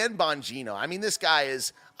when Dan Bongino, I mean, this guy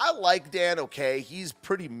is, I like Dan, okay. He's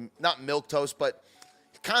pretty, not milquetoast, but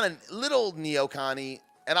kind of little neocon-y.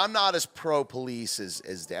 And I'm not as pro-police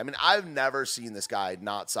as Dan. I mean, I've never seen this guy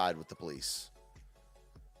not side with the police.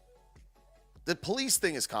 The police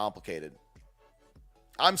thing is complicated.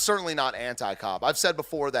 I'm certainly not anti-cop. I've said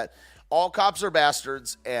before that all cops are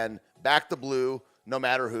bastards and back the blue. no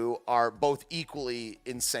matter who, are both equally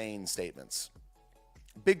insane statements.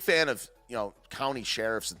 Big fan of, county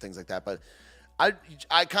sheriffs and things like that, but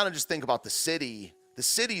I kind of just think about the city. The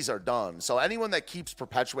cities are done. So anyone that keeps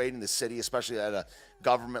perpetuating the city, especially at a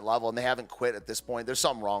government level, and they haven't quit at this point, there's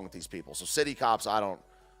something wrong with these people. So city cops,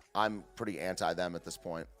 I'm pretty anti them at this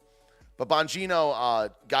point. But Bongino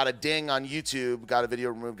got a ding on YouTube, got a video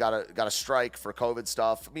removed, got a strike for COVID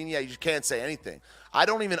stuff. I mean, yeah, you can't say anything. I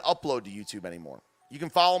don't even upload to YouTube anymore. You can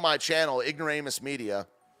follow my channel, Ignoramus Media,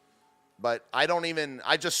 but I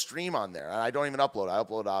just stream on there. I don't even upload. I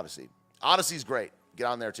upload Odyssey. Odyssey's great. Get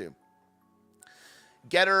on there too.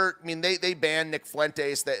 Getter, I mean, they banned Nick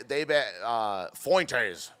Fuentes. They banned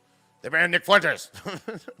Fuentes. They banned Nick Fuentes.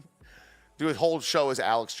 Do a whole show as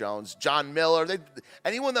Alex Jones. John Miller.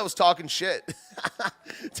 Anyone that was talking shit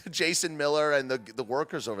to Jason Miller and the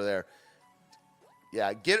workers over there.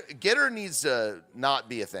 Yeah, Getter needs to not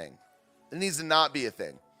be a thing. It needs to not be a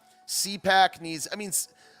thing. CPAC needs,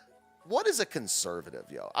 what is a conservative,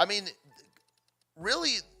 yo? I mean,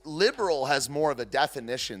 really, liberal has more of a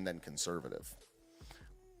definition than conservative.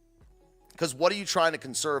 Because what are you trying to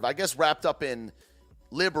conserve? I guess wrapped up in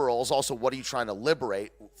liberals, also what are you trying to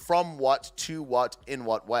liberate? From what, to what, in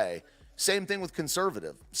what way? Same thing with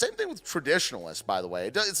conservative. Same thing with traditionalist, by the way.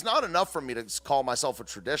 It's not enough for me to call myself a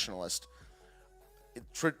traditionalist.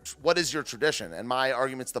 What is your tradition? And my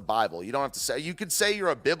argument's the Bible. You don't have to say, you could say you're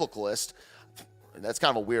a biblicalist. That's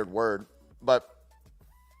kind of a weird word, but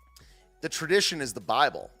the tradition is the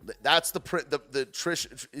Bible. That's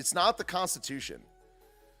it's not the Constitution.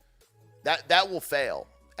 That will fail,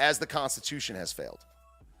 as the Constitution has failed.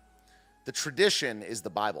 The tradition is the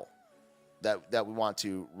Bible that we want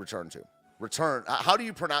to return to. Return. How do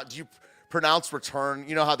you pronounce? Do you pronounce return?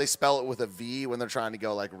 You know how they spell it with a V when they're trying to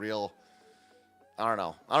go like real. I don't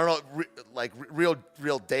know. Like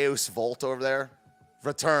real Deus Volt over there.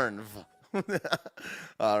 Return.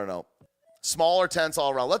 I don't know. Smaller tents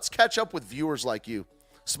all around. Let's catch up with viewers like you.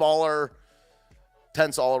 Smaller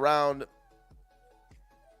tents all around.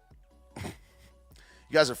 You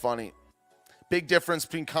guys are funny. Big difference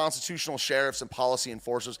between constitutional sheriffs and policy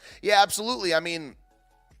enforcers. Yeah, absolutely. I mean,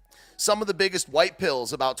 some of the biggest white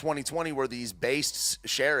pills about 2020 were these based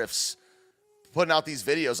sheriffs putting out these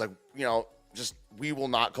videos like, just we will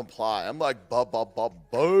not comply. I'm like,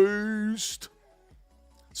 based.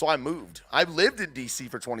 So I moved. I lived in D.C.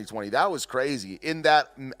 for 2020. That was crazy. In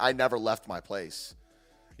that, I never left my place.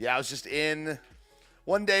 Yeah, I was just in.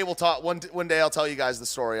 One day we'll talk. One day I'll tell you guys the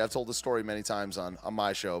story. I've told the story many times on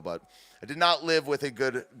my show, but I did not live with a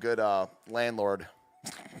good landlord.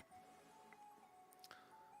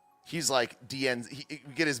 He's like DN.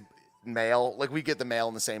 We get his mail. Like we get the mail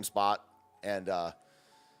in the same spot, and it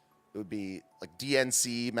would be like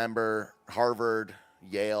DNC member, Harvard,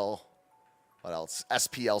 Yale. What else?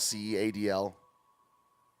 SPLC, ADL.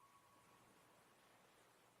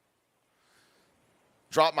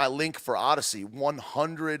 Drop my link for Odyssey.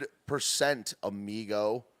 100%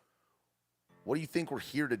 amigo. What do you think we're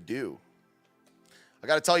here to do? I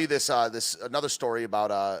got to tell you this another story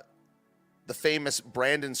about the famous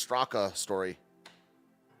Brandon Straka story.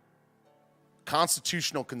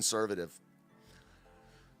 Constitutional conservative.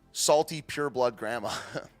 Salty pureblood grandma.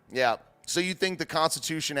 Yeah. So you think the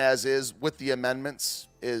Constitution as is with the amendments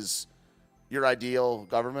is your ideal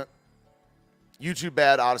government? YouTube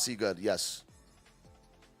bad, Odyssey good. Yes.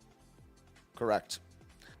 Correct.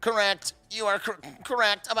 You are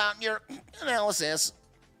correct about your analysis.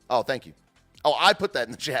 Oh, thank you. Oh, I put that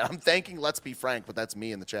in the chat. I'm thanking Let's Be Frank, but that's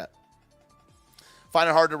me in the chat. Find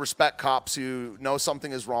it hard to respect cops who know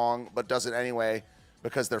something is wrong but does it anyway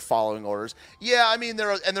because they're following orders. Yeah, I mean,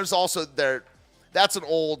 there's also that's an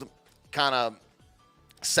old kind of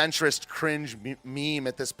centrist cringe meme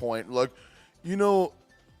at this point. Like, the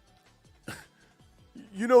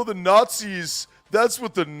Nazis, that's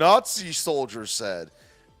what the Nazi soldiers said.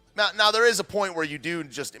 Now there is a point where you do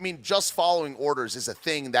just following orders is a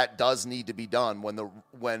thing that does need to be done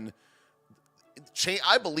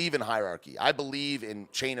I believe in hierarchy. I believe in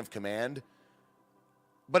chain of command.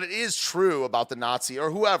 But it is true about the Nazi or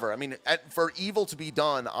whoever. I mean, for evil to be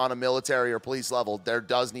done on a military or police level, there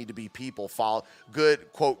does need to be people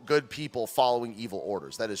good people following evil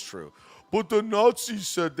orders. That is true. But the Nazis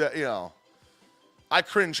said that, I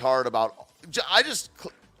cringe hard I just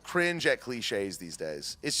cringe at cliches these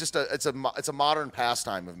days. It's just it's a modern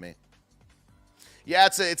pastime of me. Yeah,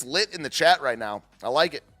 it's lit in the chat right now. I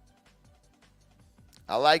like it.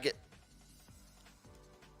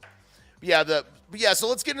 Yeah, so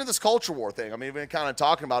let's get into this culture war thing. I mean, we've been kind of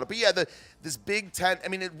talking about it. But yeah, this big tent,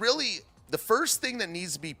 the first thing that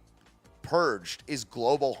needs to be purged is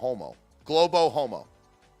global homo. Globo Homo,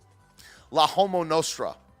 La Homo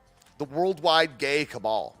Nostra, the worldwide gay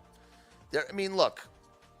cabal. I mean, look,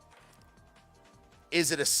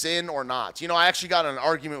 is it a sin or not? You know, I actually got in an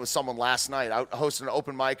argument with someone last night. I hosted an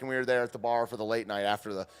open mic, and we were there at the bar for the late night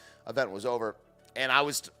after the event was over. And I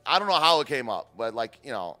don't know how it came up, but, like,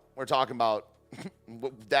 you know, we're talking about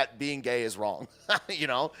that being gay is wrong, you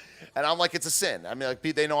know? And I'm like, it's a sin. I mean, like,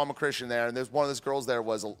 they know I'm a Christian there, and there's one of those girls there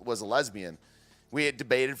was a lesbian. We had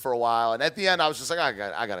debated for a while, and at the end, I was just like,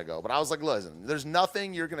 I gotta go. But I was like, listen, there's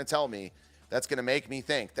nothing you're going to tell me that's going to make me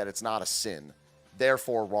think that it's not a sin,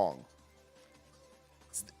 therefore wrong.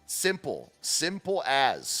 It's simple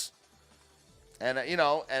as. And, you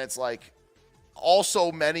know, and it's like,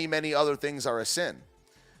 also many, many other things are a sin.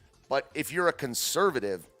 But if you're a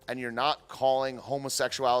conservative and you're not calling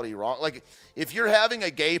homosexuality wrong, like if you're having a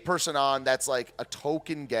gay person on that's like a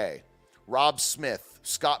token gay, Rob Smith,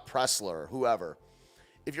 Scott Pressler, whoever,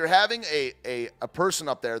 if you're having a person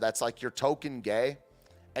up there that's like your token gay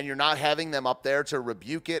and you're not having them up there to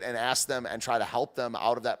rebuke it and ask them and try to help them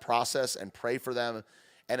out of that process and pray for them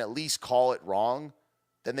and at least call it wrong,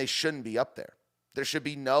 then they shouldn't be up there. There should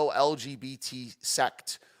be no LGBT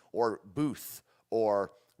sect or booth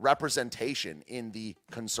or representation in the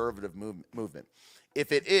conservative movement.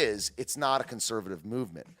 If it is, it's not a conservative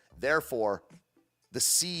movement. Therefore, the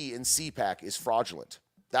C in CPAC is fraudulent.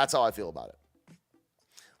 That's how I feel about it.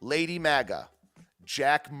 Lady MAGA,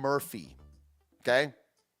 Jack Murphy, okay?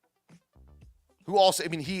 Who also, I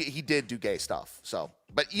mean, he did do gay stuff. So,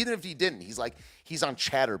 but even if he didn't, he's on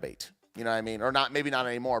Chatterbait. You know what I mean? Or not, maybe not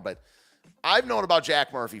anymore, but I've known about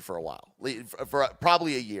Jack Murphy for a while, for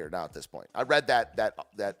probably a year now at this point. I read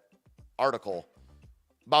that article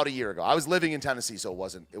about a year ago. I was living in Tennessee, so it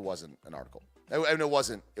wasn't an article. And it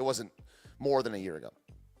wasn't more than a year ago.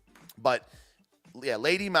 But yeah,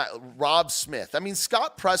 Rob Smith. I mean,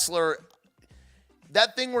 Scott Pressler,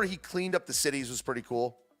 that thing where he cleaned up the cities was pretty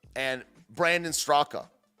cool. And Brandon Straka.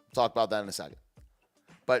 Talk about that in a second.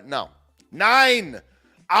 But no. 9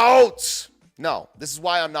 out. No, this is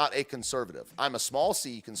why I'm not a conservative. I'm a small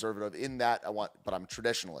c conservative in that but I'm a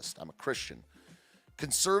traditionalist. I'm a Christian.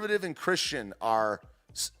 Conservative and Christian are,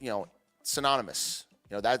 synonymous.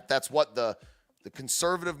 That's what the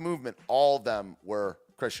conservative movement, all of them were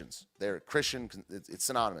Christians. They're Christian. It's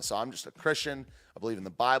synonymous. So I'm just a Christian. I believe in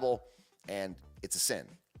the Bible, and it's a sin.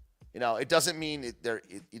 It doesn't mean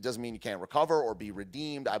it doesn't mean you can't recover or be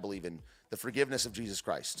redeemed. I believe in the forgiveness of Jesus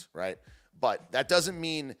Christ, right? But that doesn't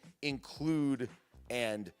mean include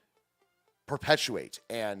and perpetuate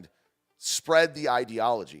and spread the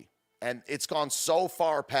ideology. And it's gone so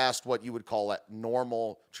far past what you would call a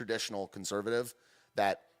normal, traditional conservative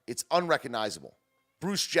that it's unrecognizable.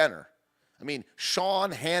 Bruce Jenner. I mean,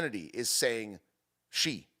 Sean Hannity is saying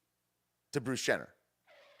she to Bruce Jenner.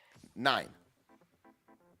 9.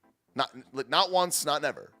 Not once, not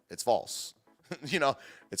never. It's false.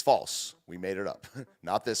 It's false. We made it up.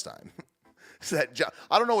 Not this time.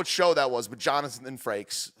 I don't know what show that was, but Jonathan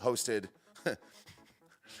Frakes hosted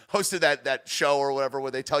that show or whatever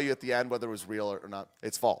where they tell you at the end whether it was real or not.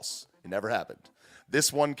 It's false. It never happened.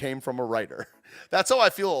 This one came from a writer. That's how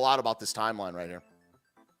I feel a lot about this timeline right here.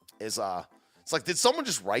 It's like, did someone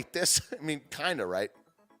just write this? I mean, kind of, right?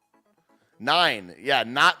 9. Yeah,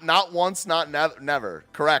 not once, not never.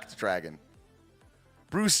 Correct, Dragon.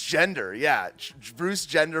 Bruce Gender. Yeah, Bruce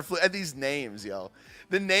Gender. And these names, yo.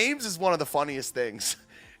 The names is one of the funniest things.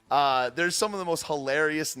 There's some of the most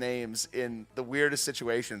hilarious names in the weirdest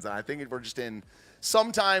situations. And I think we're just in,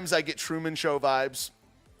 sometimes I get Truman Show vibes.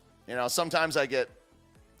 Sometimes I get,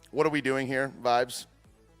 what are we doing here vibes.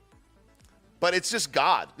 But it's just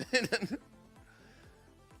God.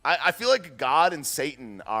 I feel like God and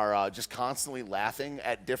Satan are just constantly laughing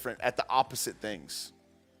at the opposite things.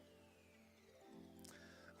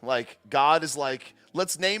 Like, God is like,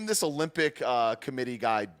 let's name this Olympic committee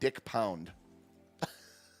guy Dick Pound.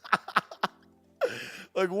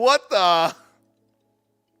 Like, what the?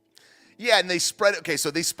 Yeah, and they spread it. Okay, so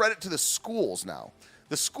they spread it to the schools now.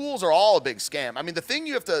 The schools are all a big scam. I mean, the thing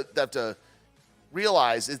you have to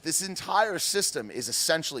realize is this entire system is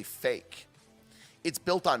essentially fake. It's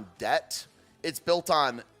built on debt. It's built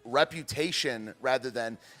on reputation rather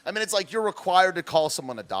than, it's like you're required to call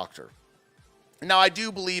someone a doctor. Now, I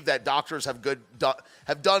do believe that doctors have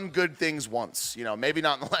done good things once, maybe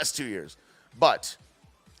not in the last 2 years, but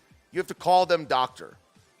you have to call them doctor,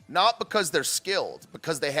 not because they're skilled,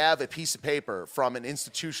 because they have a piece of paper from an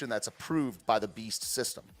institution that's approved by the beast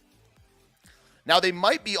system. Now, they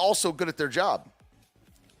might be also good at their job,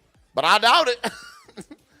 but I doubt it.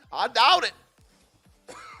 I doubt it.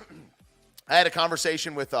 I had a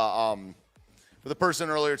conversation with with a person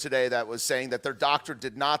earlier today that was saying that their doctor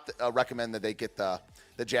did not recommend that they get the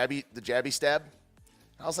jabby stab.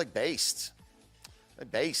 I was like, based. But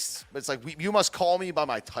it's like, you must call me by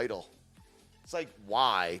my title. It's like,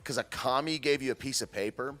 why? Because a commie gave you a piece of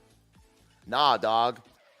paper? Nah, dog.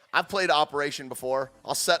 I've played Operation before.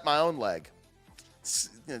 I'll set my own leg. It's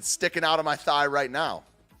sticking out of my thigh right now.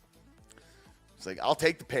 It's like, I'll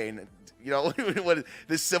take the pain. You know, what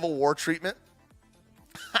this Civil War treatment?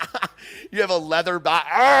 You have a leather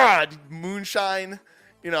moonshine,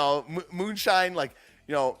 moonshine, like,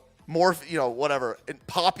 whatever. And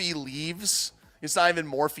poppy leaves. It's not even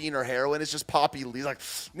morphine or heroin. It's just poppy leaves. Like,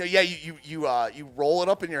 you roll it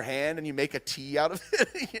up in your hand and you make a tea out of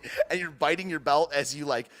it, and you're biting your belt as you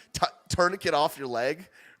like tourniquet off your leg.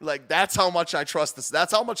 Like, that's how much I trust this.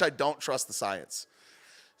 That's how much I don't trust the science.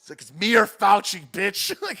 It's like, it's me or Fauci,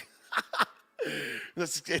 bitch. Like,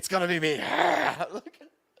 it's gonna be me.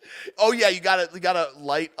 Oh yeah, you gotta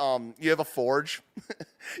light. You have a forge.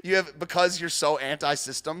 Because you're so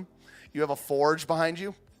anti-system. You have a forge behind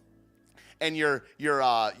you. And you're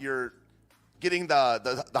getting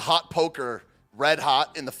the hot poker red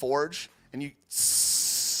hot in the forge, and you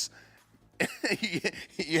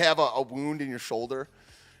have a wound in your shoulder,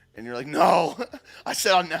 and you're like, no,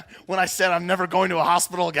 when I said I'm never going to a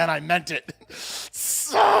hospital again, I meant it.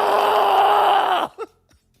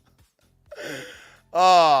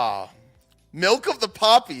 Milk of the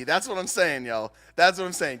poppy. That's what I'm saying, yo. That's what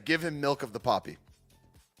I'm saying. Give him milk of the poppy.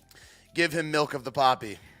 Give him milk of the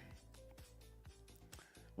poppy.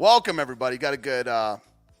 Welcome, everybody. Got a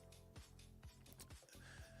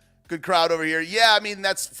good crowd over here. Yeah, I mean,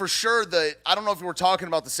 that's for sure. I don't know if we're talking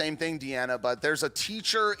about the same thing, Deanna, but there's a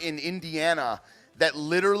teacher in Indiana that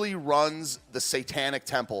literally runs the Satanic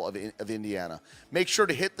Temple of Indiana. Make sure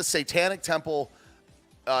to hit the Satanic Temple,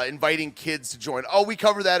 inviting kids to join. Oh, we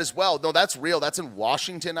cover that as well. No, that's real. That's in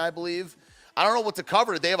Washington, I believe. I don't know what to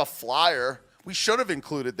cover. They have a flyer. We should have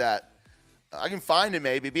included that. I can find it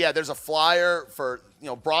maybe. But yeah, there's a flyer for,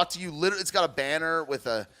 brought to you. Literally, it's got a banner with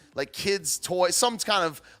a kids' toy, some kind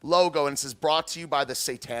of logo, and it says brought to you by the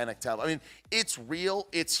Satanic Temple. I mean, it's real.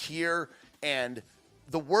 It's here. And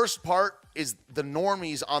the worst part is the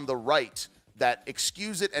normies on the right that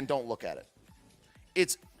excuse it and don't look at it.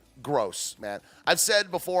 It's gross, man. I've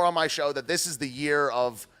said before on my show that this is the year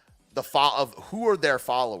of of who are their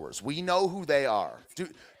followers. We know who they are to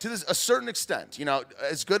a certain extent,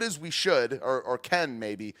 as good as we should or can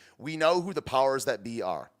maybe. We know who the powers that be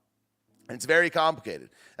are, and it's very complicated.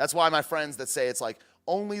 That's why my friends that say it's like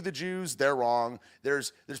only the Jews, they're wrong.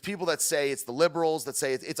 There's people that say it's the liberals, that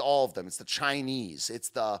say it's all of them. It's the Chinese. It's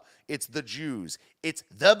the Jews. It's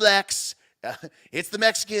the blacks. It's the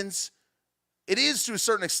Mexicans. It is to a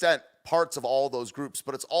certain extent parts of all those groups,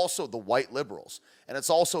 but it's also the white liberals, and it's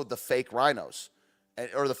also the fake rhinos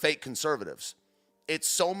or the fake conservatives. It's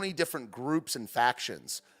so many different groups and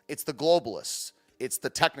factions. It's the globalists, it's the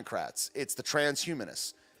technocrats, it's the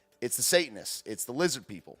transhumanists, it's the Satanists, it's the lizard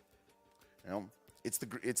people. It's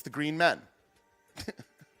the green men.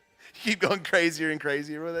 Keep going crazier and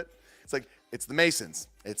crazier with it. It's like it's the Masons,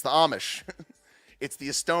 it's the Amish, it's the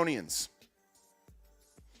Estonians,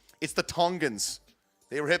 it's the Tongans.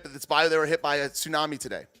 They were hit by a tsunami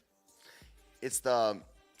today. It's the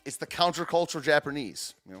countercultural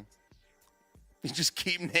Japanese. You just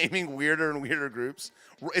keep naming weirder and weirder groups.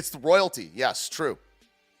 It's the royalty. Yes, true.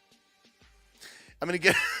 I'm gonna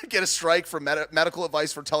get a strike for medical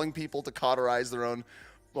advice for telling people to cauterize their own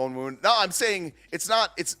wound. No, I'm saying it's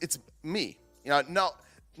not. It's me.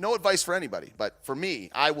 No advice for anybody, but for me,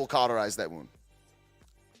 I will cauterize that wound.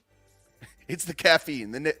 It's the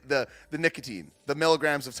caffeine, the nicotine, the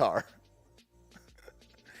milligrams of tar.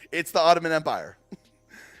 It's the Ottoman Empire.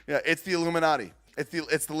 Yeah, it's the Illuminati.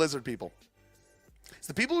 It's the lizard people. It's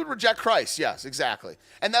the people who reject Christ. Yes, exactly.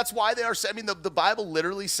 And that's why they are. I mean, the Bible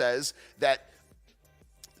literally says that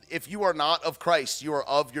if you are not of Christ, you are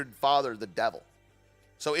of your father, the devil.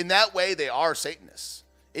 So in that way, they are Satanists.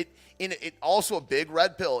 It also a big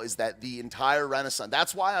red pill is that the entire Renaissance.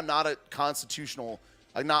 That's why I'm not a constitutional.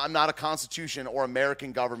 I'm not a Constitution or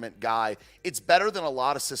American government guy. It's better than a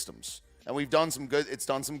lot of systems, and we've done some good. It's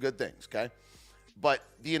done some good things, okay? But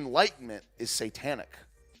the Enlightenment is satanic.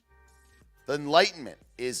 The Enlightenment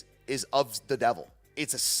is of the devil.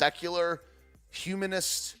 It's a secular,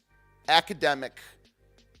 humanist, academic,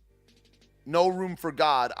 no room for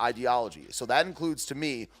God ideology. So that includes, to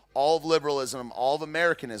me, all of liberalism, all of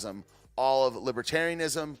Americanism, all of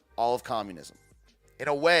libertarianism, all of communism. In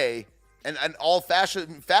a way. And all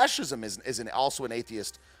fascism is also an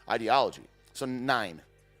atheist ideology. So 9.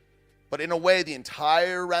 But in a way, the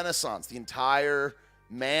entire Renaissance, the entire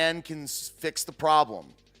man can fix the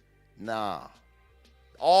problem. Nah.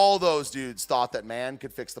 All those dudes thought that man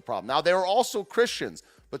could fix the problem. Now, they were also Christians,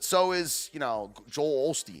 but so is,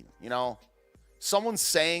 Joel Osteen, Someone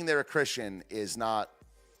saying they're a Christian is not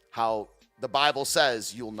how the Bible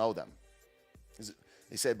says you'll know them.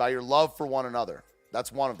 They said by your love for one another.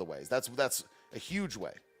 That's one of the ways. That's a huge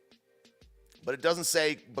way. But it doesn't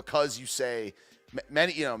say because you say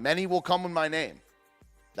many will come in my name.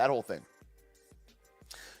 That whole thing.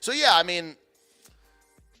 So yeah, I mean,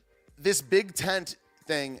 this big tent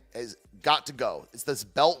thing has got to go. It's this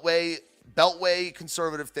beltway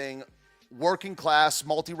conservative thing, working class,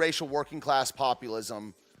 multiracial working class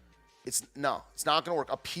populism. It's not going to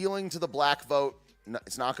work. Appealing to the black vote, no,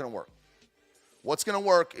 it's not going to work. What's going to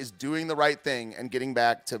work is doing the right thing and getting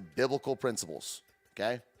back to biblical principles,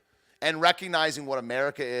 okay? And recognizing what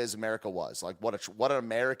America is, America was. Like what an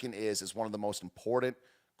American is one of the most important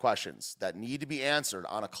questions that need to be answered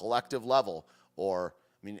on a collective level. I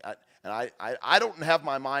don't have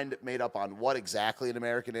my mind made up on what exactly an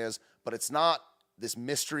American is, but it's not this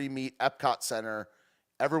mystery meat Epcot Center.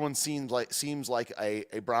 Everyone seems like a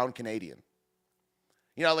brown Canadian.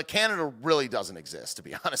 Like Canada really doesn't exist, to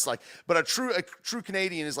be honest. But a true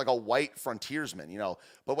Canadian is like a white frontiersman,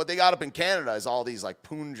 But what they got up in Canada is all these like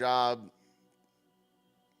Punjab.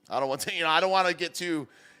 I don't want to get too,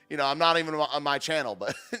 I'm not even on my channel,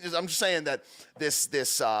 but I'm just saying that this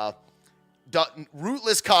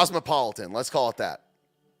rootless cosmopolitan, let's call it that.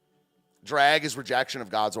 Drag is rejection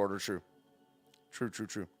of God's order. True.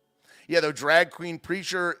 Yeah, the drag queen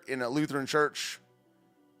preacher in a Lutheran church.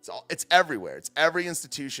 It's everywhere. It's every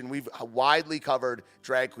institution. We've widely covered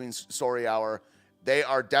Drag Queens Story Hour. They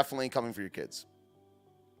are definitely coming for your kids.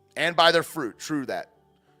 And by their fruit. True that.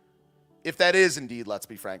 If that is indeed Let's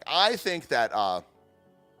Be Frank. I think that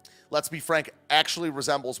Let's Be Frank actually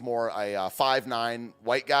resembles more a 5'9"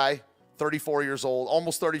 white guy, 34 years old,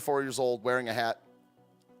 almost 34 years old, wearing a hat.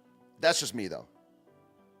 That's just me, though.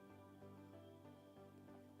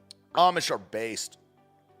 Amish are based.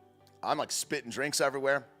 I'm like spitting drinks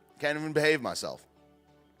everywhere. Can't even behave myself.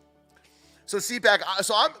 So CPAC.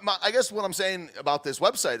 I guess what I'm saying about this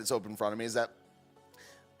website that's open in front of me is that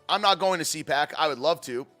I'm not going to CPAC. I would love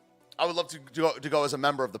to. I would love to go as a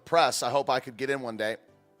member of the press. I hope I could get in one day.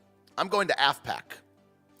 I'm going to AFPAC.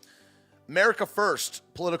 America First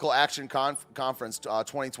Political Action Conference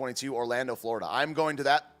 2022, Orlando, Florida. I'm going to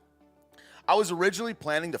that. I was originally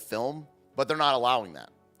planning to film, but they're not allowing that.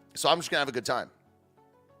 So I'm just going to have a good time.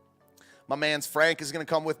 My man's Frank is going to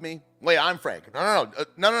come with me. Wait, I'm Frank. No.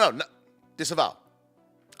 Disavow.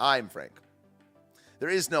 I'm Frank. There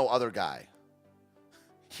is no other guy.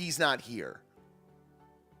 He's not here.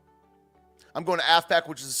 I'm going to AFPAC,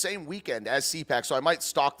 which is the same weekend as CPAC, so I might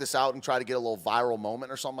stalk this out and try to get a little viral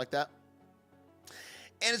moment or something like that.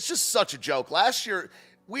 And it's just such a joke. Last year,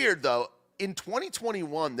 weird though, in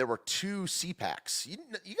 2021, there were 2 CPACs.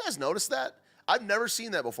 You guys notice that? I've never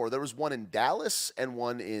seen that before. There was one in Dallas and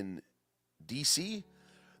one in DC.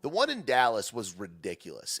 The one in Dallas was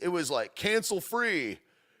ridiculous. It was like cancel free,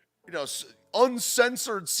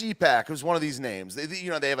 uncensored CPAC. It was one of these names.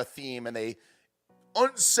 They have a theme and they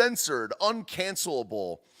uncensored,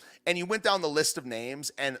 uncancelable. And you went down the list of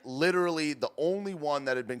names and literally the only one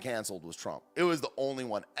that had been canceled was Trump. It was the only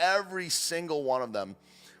one. Every single one of them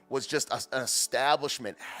was just an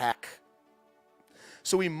establishment hack.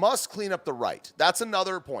 So we must clean up the right. That's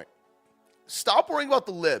another point. Stop worrying about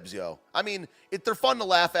the libs, yo. I mean, they're fun to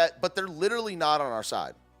laugh at, but they're literally not on our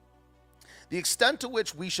side. The extent to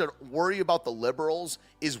which we should worry about the liberals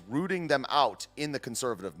is rooting them out in the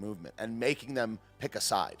conservative movement and making them pick a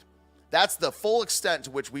side. That's the full extent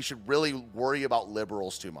to which we should really worry about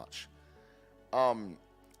liberals too much.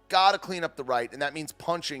 Gotta clean up the right, and that means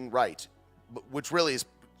punching right, which really is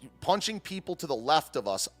punching people to the left of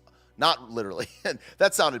us. Not literally.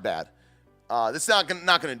 That sounded bad. That's not going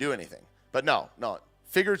to do anything. But no.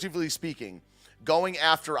 Figuratively speaking, going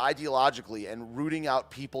after ideologically and rooting out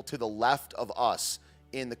people to the left of us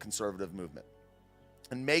in the conservative movement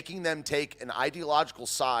and making them take an ideological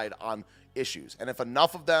side on issues. And if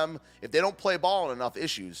enough of them, if they don't play ball on enough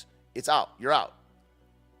issues, it's out. You're out.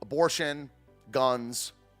 Abortion,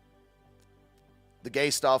 guns, the gay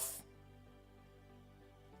stuff,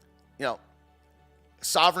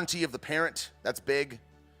 sovereignty of the parent, that's big.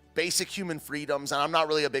 Basic human freedoms, and I'm not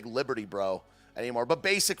really a big liberty bro anymore, but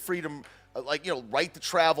basic freedom, right to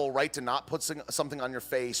travel, right to not put something on your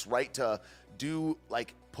face, right to do,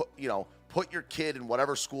 put your kid in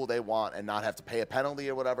whatever school they want and not have to pay a penalty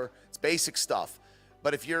or whatever. It's basic stuff.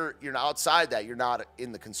 But if you're outside that, you're not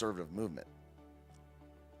in the conservative movement.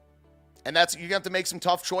 And you have to make some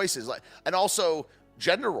tough choices. And also,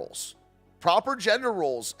 gender roles. Proper gender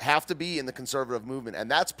roles have to be in the conservative movement, and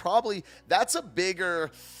that's a bigger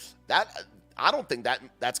that I don't think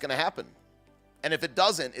that's going to happen. And if it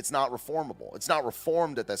doesn't, it's not reformable. It's not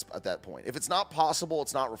reformed at that point. If it's not possible,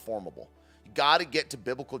 it's not reformable. You got to get to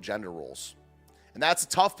biblical gender roles. And that's a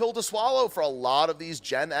tough pill to swallow for a lot of these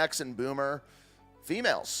Gen X and Boomer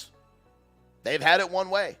females. They've had it one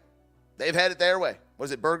way. They've had it their way.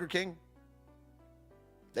 Was it Burger King?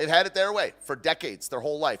 They've had it their way for decades, their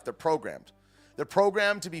whole life. They're programmed. They're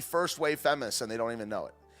programmed to be first wave feminists, and they don't even know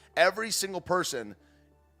it. Every single person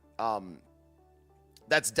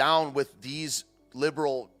that's down with these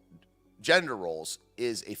liberal gender roles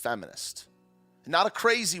is a feminist. Not a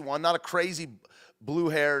crazy one, not a crazy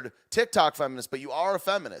blue-haired TikTok feminist, but you are a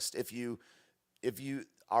feminist if you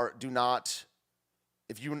are not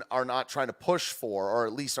trying to push for, or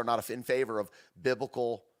at least are not in favor of,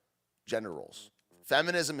 biblical gender roles.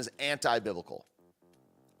 Feminism is anti-biblical.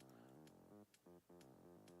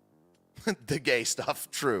 The gay stuff,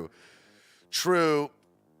 true.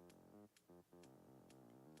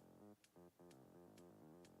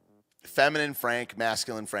 Feminine Frank,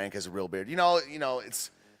 masculine Frank has a real beard.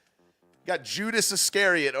 It's got Judas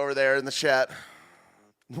Iscariot over there in the chat.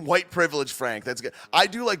 White privilege Frank, that's good. I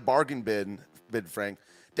do like bargain bid Frank.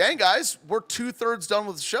 Dang, guys, we're 2/3 done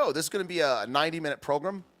with the show. This is going to be a 90-minute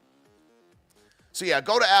program. So, yeah,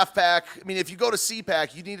 go to AFPAC. I mean, if you go to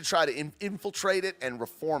CPAC, you need to try to infiltrate it and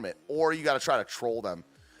reform it, or you got to try to troll them.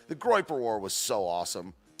 The Groyper War was so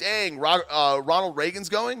awesome. Dang, Ronald Reagan's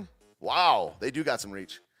going? Wow, they do got some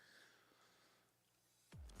reach.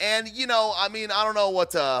 And, I don't know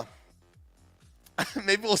what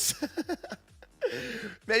maybe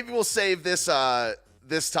we'll save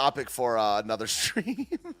this topic for another stream.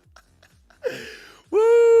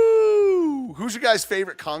 Woo! Who's your guys'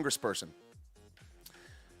 favorite congressperson?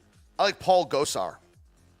 I like Paul Gosar.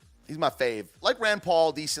 He's my fave. Like Rand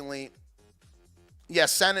Paul decently. Yeah,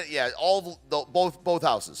 Senate. Yeah, both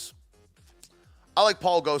houses. I like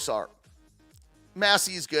Paul Gosar.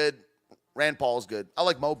 Massey is good. Rand Paul is good. I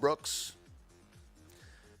like Mo Brooks.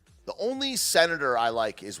 The only senator I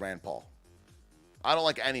like is Rand Paul. I don't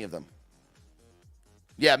like any of them.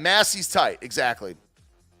 Yeah, Massey's tight. Exactly.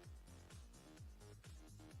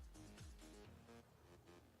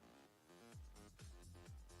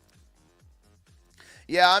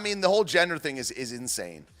 Yeah, the whole gender thing is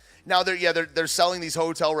insane. Now they're selling these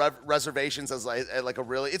hotel reservations as like a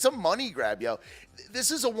really, it's a money grab, yo.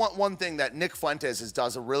 This is one thing that Nick Fuentes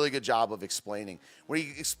does a really good job of explaining, where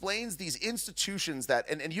he explains these institutions that,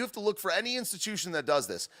 and you have to look for any institution that does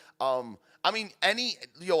this. A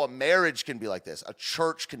marriage can be like this, a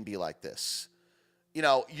church can be like this,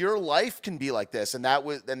 your life can be like this, and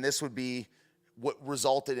this would be what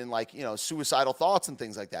resulted in suicidal thoughts and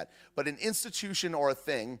things like that. But an institution or a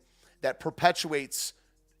thing that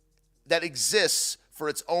exists for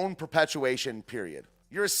its own perpetuation period.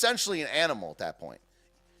 You're essentially an animal at that point.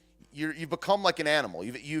 You've become like an animal.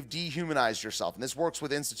 You've dehumanized yourself, and this works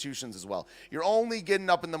with institutions as well. You're only getting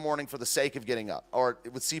up in the morning for the sake of getting up. Or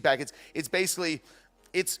with CPAC, it's basically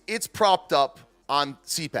it's propped up on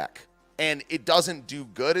CPAC, and it doesn't do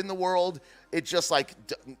good in the world. It just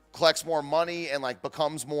collects more money and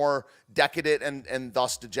becomes more decadent and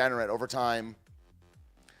thus degenerate over time.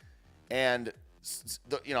 And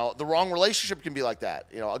the wrong relationship can be like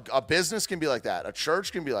that. A business can be like that. A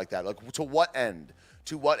church can be like that. To what end?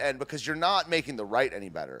 To what end? Because you're not making the right any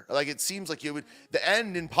better. It seems like the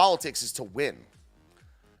end in politics is to win.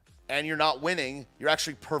 And you're not winning. You're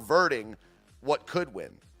actually perverting what could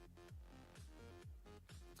win.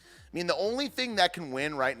 The only thing that can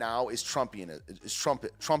win right now is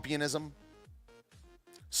Trumpianism.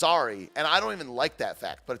 Sorry. And I don't even like that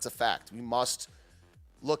fact, but it's a fact. We must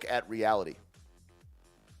look at reality.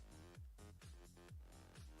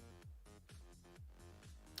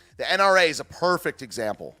 The NRA is a perfect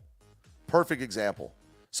example. Perfect example.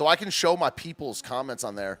 So I can show my people's comments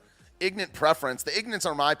on there. Ignorant preference. The ignorants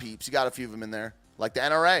are my peeps. You got a few of them in there. Like the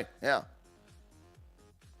NRA. Yeah.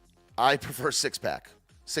 I prefer six-pack.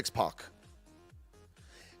 Six-pack.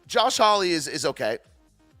 Josh Hawley is okay.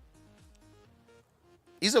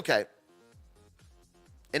 He's okay.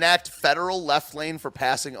 Enact federal left lane for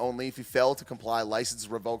passing only. If you fail to comply, license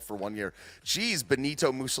revoked for 1 year. Jeez,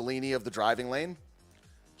 Benito Mussolini of the driving lane.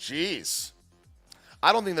 Jeez.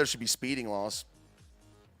 I don't think there should be speeding laws.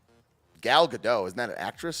 Gal Gadot, isn't that an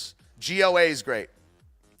actress? GOA is great.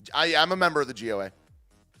 I'm a member of the GOA.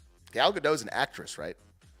 Gal Gadot's an actress, right?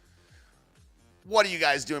 What are you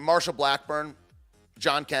guys doing? Marshall Blackburn,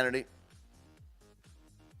 John Kennedy.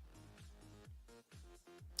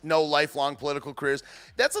 No lifelong political careers.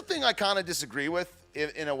 That's the thing I kind of disagree with.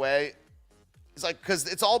 in a way. It's like, because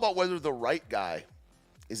it's all about whether the right guy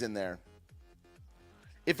is in there.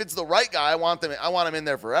 If it's the right guy, I want him in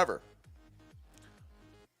there forever.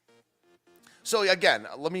 So again,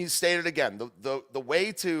 let me state it again. The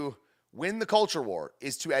way to win the culture war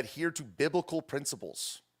is to adhere to biblical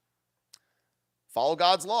principles. Follow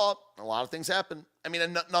God's law. A lot of things happen. I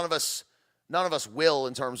mean, none of us will,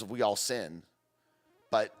 in terms of we all sin.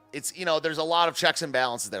 But it's, there's a lot of checks and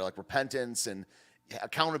balances there, like repentance and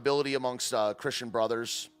accountability amongst Christian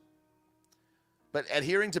brothers. But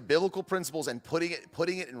adhering to biblical principles and putting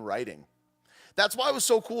it in writing. That's why it was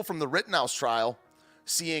so cool from the Rittenhouse trial,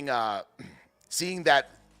 seeing that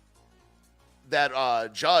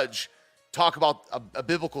judge talk about a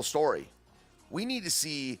biblical story. We need to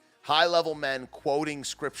see high-level men quoting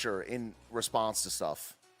scripture in response to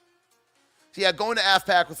stuff. So yeah, going to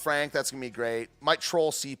AFPAC with Frank, that's going to be great. Might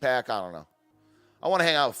troll CPAC, I don't know. I want to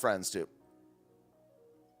hang out with friends, too.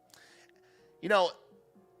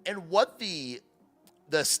 And what the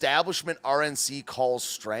establishment RNC calls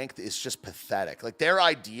strength is just pathetic. Like, their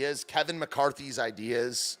ideas, Kevin McCarthy's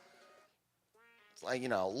ideas, it's like,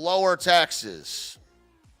 lower taxes,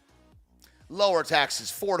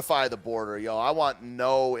 fortify the border. I want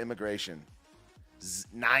no immigration.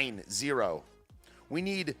 0. We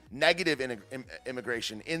need negative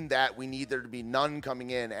immigration, in that we need there to be none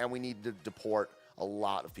coming in, and we need to deport a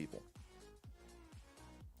lot of people.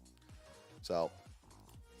 So, all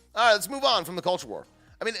right, let's move on from the culture war.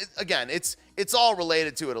 I mean, it's all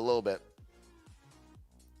related to it a little bit.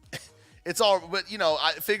 But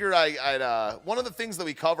I figured I'd one of the things that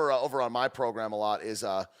we cover over on my program a lot is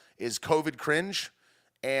COVID cringe,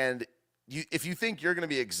 and if you think you're going to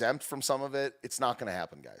be exempt from some of it, it's not going to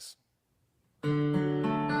happen, guys.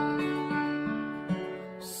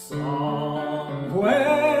 Somewhere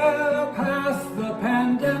past the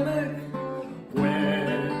pandemic,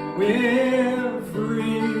 when we're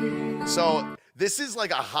free. So this is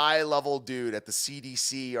like a high-level dude at the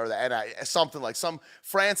CDC or the NIH, something like some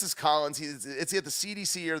Francis Collins. It's at the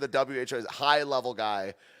CDC or the WHO. He's a high-level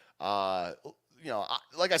guy.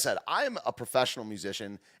 Like I said, I'm a professional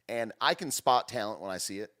musician, and I can spot talent when I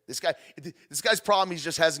see it. This guy's problem, he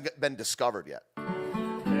just hasn't been discovered yet.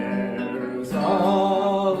 There's a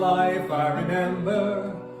life I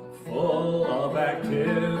remember, full of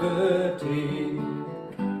activity.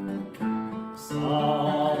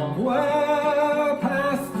 Somewhere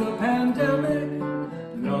past the pandemic,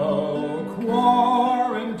 no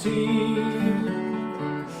quarantine.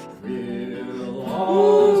 We'll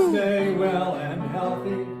all stay well and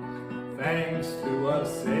healthy, thanks to a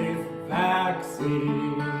safe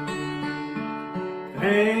vaccine.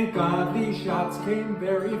 Thank God these shots came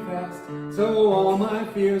very fast, so all my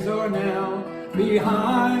fears are now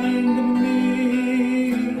behind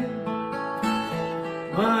me.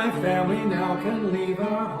 My family now can leave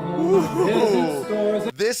our home, visit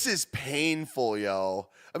stores. This is painful, yo.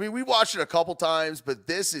 I mean, we watched it a couple times, but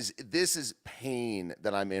this is pain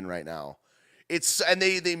that I'm in right now. And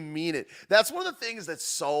they mean it. That's one of the things that's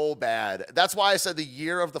so bad. That's why I said the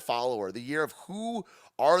year of the follower, the year of who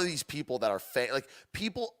are these people that are like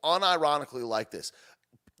people unironically like this.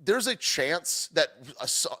 There's a chance that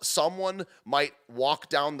someone might walk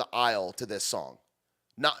down the aisle to this song.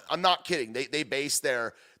 I'm not kidding. They base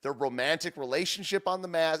their romantic relationship on the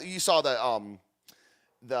mask. You saw the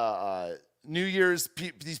New Year's.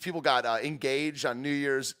 These people got engaged on New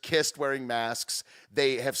Year's, kissed wearing masks.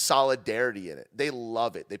 They have solidarity in it. They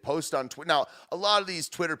love it. They post on Twitter. Now, a lot of these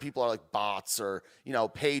Twitter people are like bots or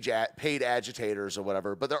paid agitators or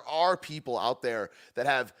whatever. But there are people out there that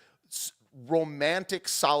have romantic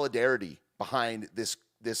solidarity behind this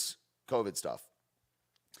COVID stuff,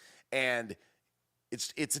 and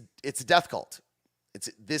it's a death cult. It's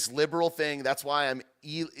this liberal thing. That's why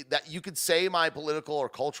that you could say my political or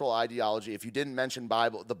cultural ideology, if you didn't mention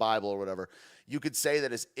the Bible or whatever, you could say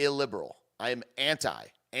that it's illiberal. I am anti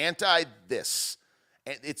this.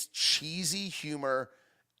 And it's cheesy humor.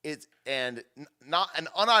 And not an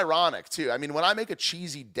unironic too. I mean, when I make a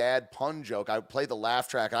cheesy dad pun joke, I play the laugh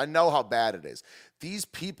track. I know how bad it is. These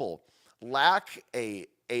people lack a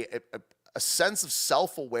sense of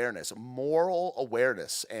self-awareness, moral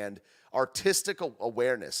awareness, and artistic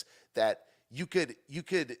awareness that you could,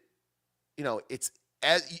 it's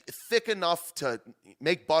thick enough to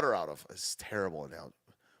make butter out of. It's terrible now.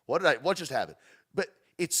 What just happened? But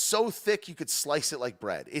it's so thick you could slice it like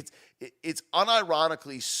bread. It's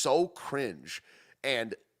unironically so cringe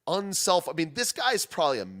and I mean, this guy's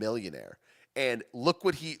probably a millionaire, and look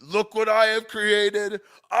what I have created.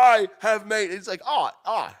 I have made. It's like,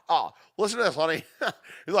 listen to this, honey.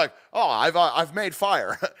 He's like, I've made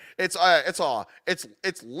fire. It's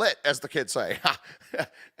lit, as the kids say.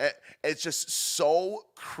 It's just so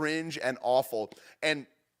cringe and awful. And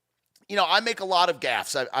I make a lot of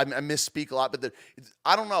gaffes. I misspeak a lot, but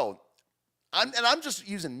I don't know. I'm just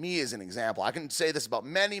using me as an example. I can say this about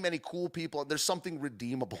many, many cool people. There's something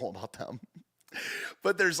redeemable about them.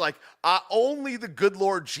 But there's like, only the good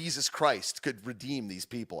Lord Jesus Christ could redeem these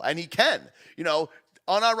people. And he can,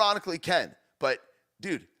 unironically can. But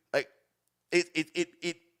dude, like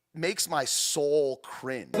it makes my soul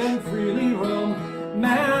cringe. And freely roam,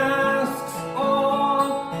 masks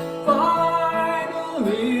off,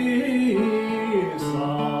 finally,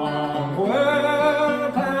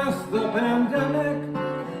 somewhere past the pandemic,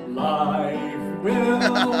 life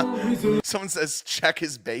will resume. Someone says check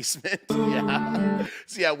his basement. Yeah.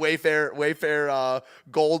 So yeah, Wayfair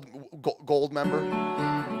gold member.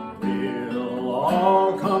 We'll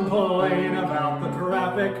all complain about the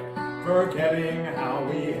traffic, forgetting how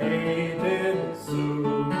we hated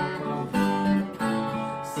soup.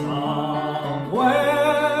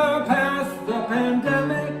 Somewhere past the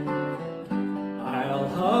pandemic, I'll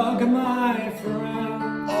hug my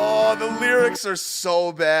friend. Oh, the lyrics are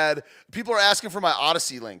so bad. People are asking for my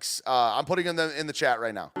Odyssey links. I'm putting them in the chat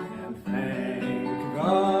right now. And thank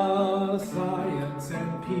the science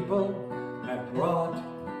and people that brought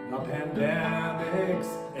the pandemic's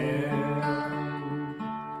end.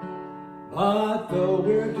 But though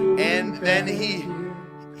we're doing And then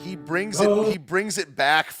he brings it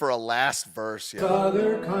back for a last verse. Yeah.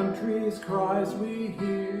 other countries' cries we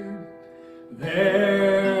hear,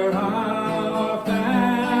 they're our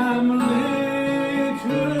family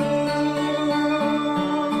too.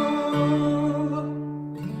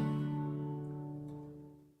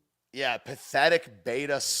 Yeah, pathetic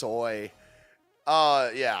beta soy.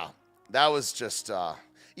 Yeah, that was just,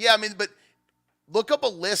 yeah, I mean, but look up a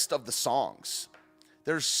list of the songs.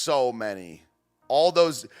 There's so many. All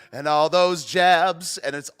those jabs,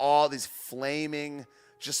 and it's all these flaming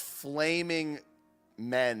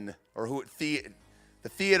men, or who, the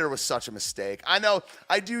theater was such a mistake. I know,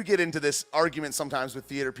 I do get into this argument sometimes with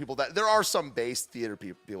theater people that there are some base theater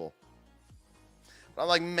people. But I'm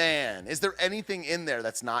like, man, is there anything in there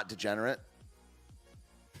that's not degenerate?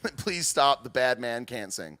 Please stop. The bad man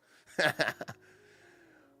can't sing.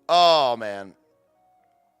 Oh, man.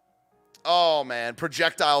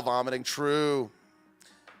 Projectile vomiting. True.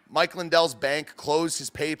 Mike Lindell's bank closed his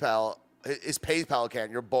PayPal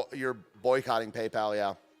account. You're boycotting PayPal,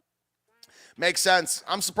 yeah. Makes sense.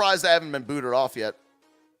 I'm surprised I haven't been booted off yet.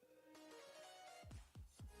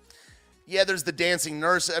 Yeah, there's the dancing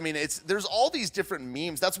nurse. I mean, there's all these different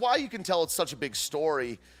memes. That's why you can tell it's such a big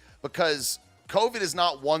story, because COVID is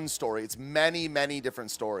not one story. It's many, many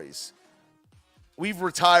different stories. We've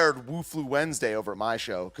retired Woo Flu Wednesday over at my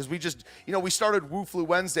show because we just, we started Woo Flu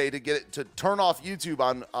Wednesday to get it to turn off YouTube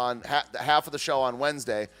on half of the show on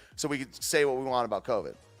Wednesday so we could say what we want about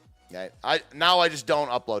COVID. Okay? Now I just don't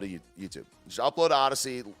upload to YouTube. Just upload to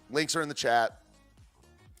Odyssey. Links are in the chat.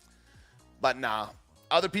 But nah.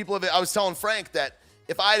 Other people I was telling Frank that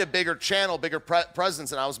if I had a bigger channel, bigger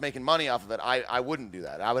presence, and I was making money off of it, I wouldn't do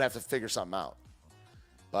that. I would have to figure something out.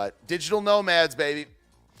 But digital nomads, baby.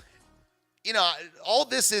 All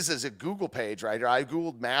this is a Google page, right? I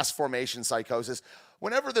Googled mass formation psychosis.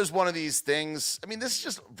 Whenever there's one of these things, I mean, this is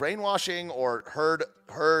just brainwashing or herd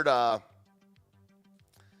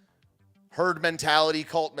mentality,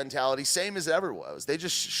 cult mentality, same as it ever was. They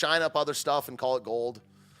just shine up other stuff and call it gold.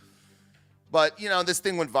 But, this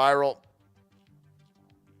thing went viral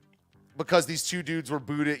because these two dudes were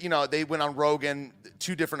booted. They went on Rogan,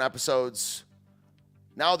 2 different episodes.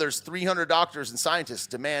 Now there's 300 doctors and scientists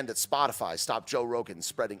demand that Spotify stop Joe Rogan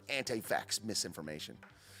spreading anti-vax misinformation.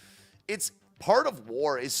 It's part of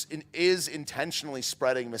war is intentionally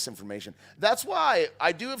spreading misinformation. That's why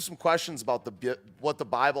I do have some questions about what the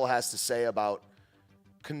Bible has to say about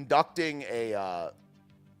conducting a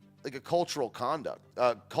cultural conflict.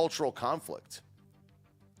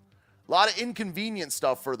 A lot of inconvenient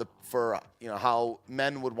stuff for how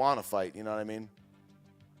men would want to fight. You know what I mean?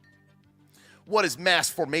 What is mass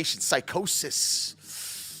formation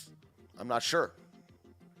psychosis? I'm not sure.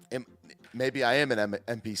 Maybe I am an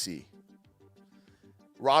NPC.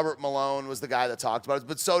 Robert Malone was the guy that talked about it,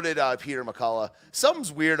 but so did Peter McCullough.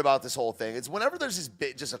 Something's weird about this whole thing. It's whenever there's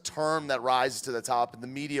just a term that rises to the top and the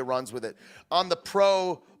media runs with it on the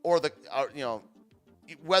pro or the,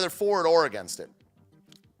 whether for it or against it.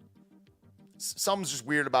 Something's just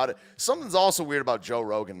weird about it. Something's also weird about Joe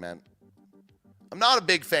Rogan, man. I'm not a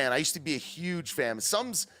big fan. I used to be a huge fan.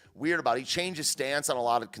 Something's weird about it. He changed his stance on a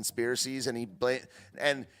lot of conspiracies, and he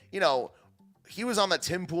was on that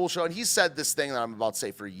Tim Pool show, and he said this thing that I'm about to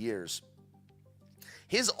say for years.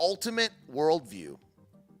 His ultimate worldview,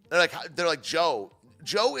 they're like Joe.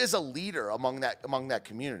 Joe is a leader among that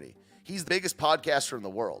community. He's the biggest podcaster in the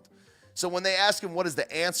world. So when they ask him what is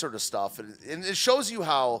the answer to stuff, and it shows you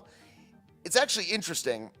how it's actually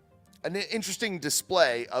interesting, an interesting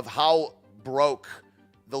display of how broke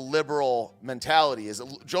the liberal mentality is.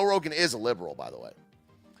 Joe Rogan is a liberal, by the way.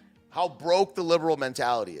 How broke the liberal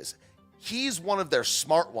mentality is. He's one of their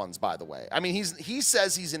smart ones, by the way. I mean, he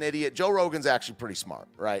says he's an idiot. Joe Rogan's actually pretty smart,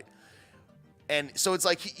 right? And so it's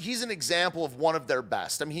like he's an example of one of their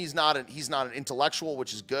best. I mean, he's not an intellectual,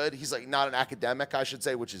 which is good. He's like not an academic, I should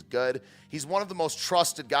say, which is good. He's one of the most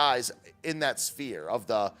trusted guys in that sphere of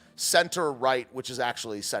the center right, which is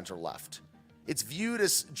actually center left.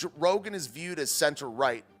 Rogan is viewed as center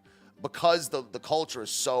right because the culture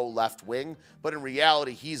is so left wing, but in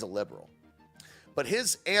reality, he's a liberal. But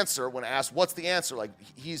his answer, when asked, what's the answer? Like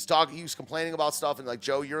he was complaining about stuff and like,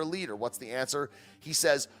 Joe, you're a leader. What's the answer? He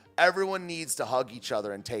says, everyone needs to hug each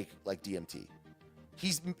other and take like DMT.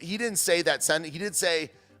 He didn't say that sentence. He did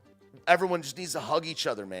say everyone just needs to hug each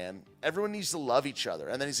other, man. Everyone needs to love each other.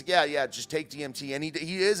 And then he said, yeah, just take DMT. And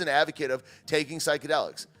he is an advocate of taking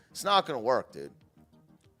psychedelics. It's not going to work, dude.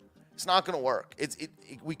 It's not going to work.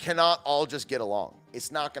 We cannot all just get along.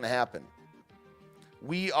 It's not going to happen.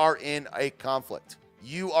 We are in a conflict.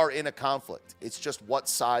 You are in a conflict. It's just what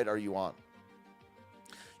side are you on?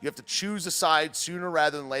 You have to choose a side sooner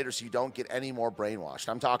rather than later so you don't get any more brainwashed.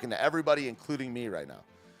 I'm talking to everybody, including me right now.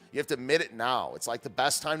 You have to admit it now. It's like the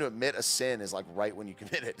best time to admit a sin is like right when you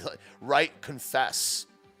commit it. Confess.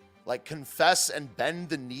 Like confess and bend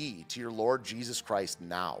the knee to your Lord Jesus Christ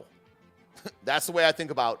now. That's the way I think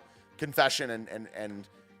about confession and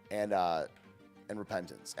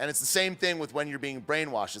repentance. And it's the same thing with when you're being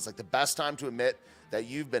brainwashed. It's like the best time to admit that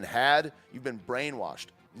you've been brainwashed.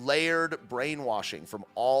 Layered brainwashing from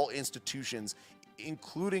all institutions,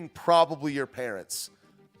 including probably your parents,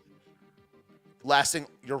 lasting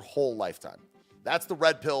your whole lifetime. That's the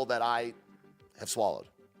red pill that I have swallowed.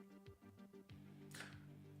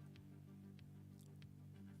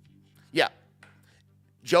 Yeah.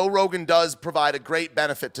 Joe Rogan does provide a great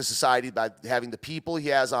benefit to society by having the people he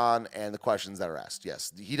has on and the questions that are asked.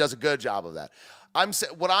 Yes, he does a good job of that.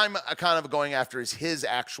 What I'm kind of going after is his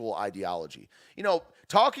actual ideology. You know,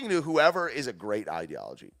 talking to whoever is a great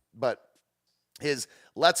ideology, but his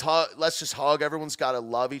let's just hug. Everyone's got to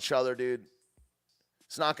love each other, dude.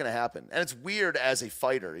 It's not going to happen. And it's weird as a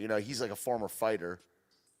fighter. You know, he's like a former fighter,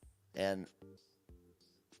 and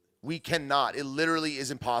we cannot. It literally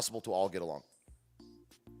is impossible to all get along.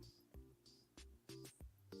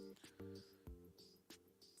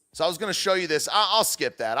 So I was going to show you this. I'll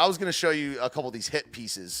skip that. I was going to show you a couple of these hit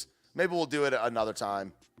pieces. Maybe we'll do it another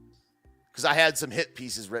time because I had some hit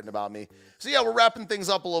pieces written about me. So yeah, we're wrapping things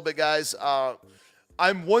up a little bit, guys.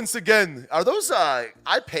 I'm once again, are those, I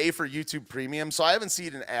pay for YouTube Premium, so I haven't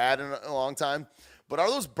seen an ad in a long time. But are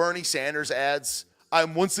those Bernie Sanders ads?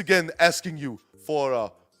 I'm once again asking you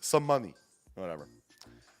for some money. Whatever.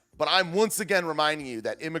 But I'm once again reminding you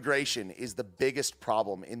that immigration is the biggest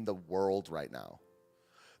problem in the world right now.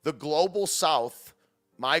 The global south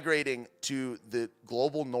migrating to the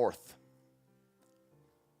global north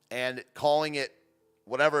and calling it,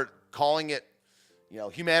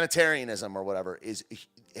 humanitarianism or whatever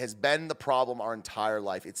has been the problem our entire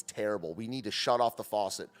life. It's terrible. We need to shut off the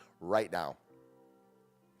faucet right now.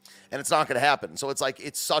 And it's not going to happen. So it's like,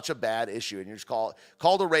 it's such a bad issue. And you just called a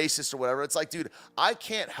racist or whatever. It's like, dude, I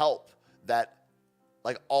can't help that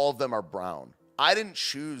like all of them are brown. I didn't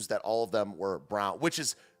choose that all of them were brown, which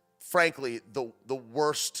is frankly the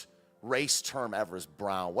worst race term ever is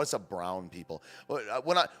brown. What's a brown people?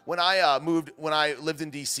 When I lived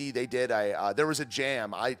in DC, they did there was a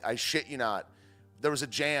jam. I shit you not. There was a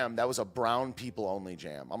jam that was a brown people only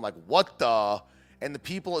jam. I'm like, what the? And the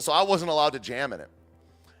people, so I wasn't allowed to jam in it.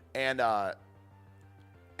 And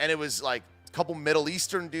it was like a couple Middle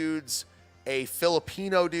Eastern dudes, a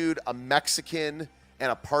Filipino dude, a Mexican,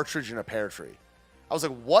 and a partridge in a pear tree. I was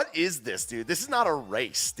like, what is this, dude? This is not a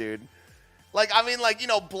race, dude. Like, I mean, like, you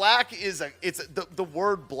know, black is the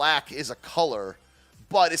word black is a color,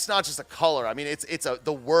 but it's not just a color. I mean, it's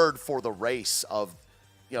the word for the race of,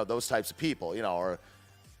 you know, those types of people, you know,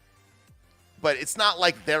 but it's not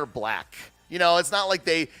like they're black. You know, it's not like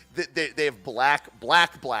they have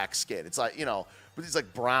black skin. It's like, you know, but it's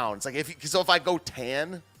like brown. It's like if I go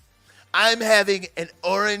tan, I'm having an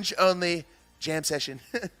orange only jam session.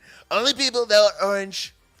 Only people that are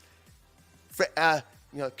orange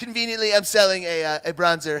conveniently, I'm selling a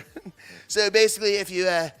bronzer. So basically, if you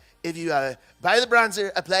buy the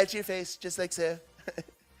bronzer, apply it to your face, just like so,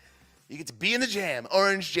 you get to be in the jam.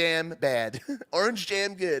 Orange jam, bad. Orange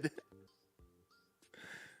jam, good.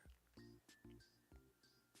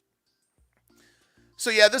 So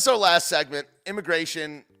yeah, this is our last segment.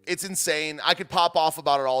 Immigration, it's insane. I could pop off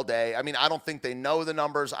about it all day. I mean, I don't think they know the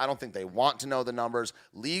numbers. I don't think they want to know the numbers.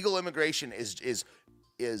 Legal immigration is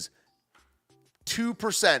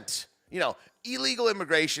 2%. Illegal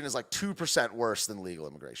immigration is like 2% worse than legal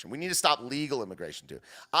immigration. We need to stop legal immigration too.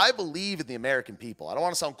 I believe in the American people. I don't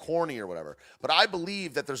want to sound corny or whatever, but I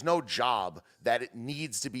believe that there's no job that it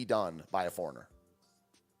needs to be done by a foreigner.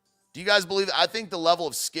 Do you guys believe that? I think the level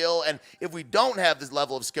of skill, and if we don't have this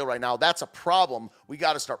level of skill right now, that's a problem. We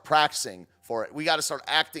got to start practicing for it. We got to start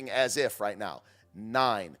acting as if right now.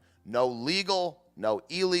 9, no legal, no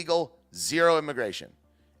illegal, 0 immigration.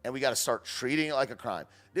 And we got to start treating it like a crime.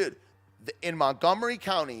 Dude, in Montgomery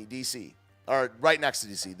County, D.C., or right next to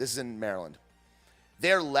D.C., this is in Maryland,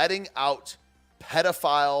 they're letting out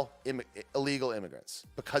pedophile illegal immigrants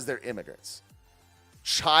because they're immigrants.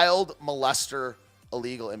 Child molester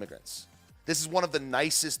illegal immigrants. This is one of the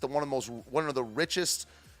nicest, one of the richest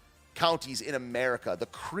counties in America. The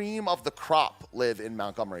cream of the crop live in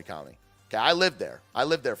Montgomery County. Okay, I lived there.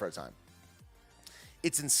 For a time.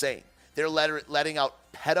 It's insane. They're letting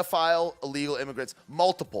out pedophile illegal immigrants,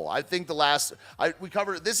 multiple. I think we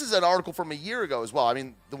covered, this is an article from a year ago as well. I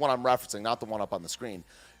mean, the one I'm referencing, not the one up on the screen.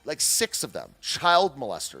 Like 6 of them, child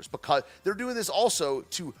molesters, because they're doing this also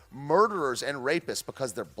to murderers and rapists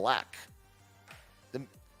because they're black. The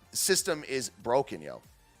system is broken, yo.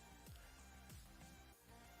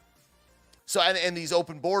 So, and these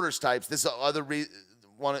open borders types, this other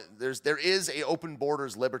there is a open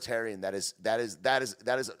borders libertarian that is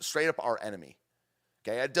straight up our enemy.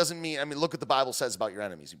 Okay, it doesn't mean, look what the Bible says about your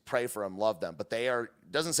enemies. You pray for them, love them, but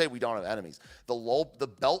doesn't say we don't have enemies. The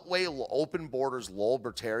Beltway open borders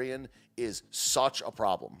libertarian is such a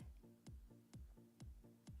problem.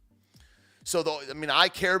 So, I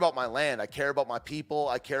care about my land. I care about my people.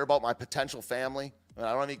 I care about my potential family.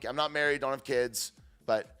 I'm not married, don't have kids,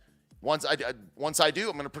 but once I do,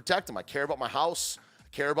 I'm going to protect them. I care about my house. I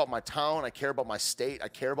care about my town. I care about my state. I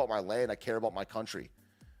care about my land. I care about my country.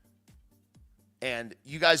 And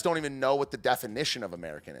you guys don't even know what the definition of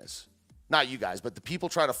American is. Not you guys, but the people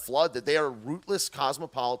trying to flood that they are rootless,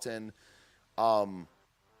 cosmopolitan. I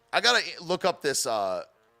got to look up this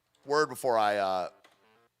word before I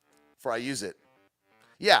use it.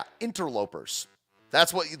 Yeah, interlopers.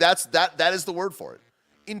 That is the word for it.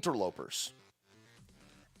 Interlopers.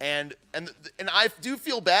 And I do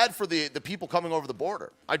feel bad for the people coming over the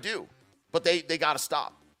border. I do. But they got to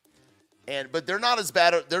stop. But they're not as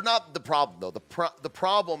bad. They're not the problem, though. The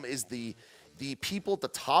problem is the people at the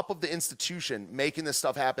top of the institution making this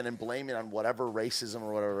stuff happen and blaming it on whatever racism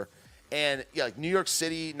or whatever. And yeah, like New York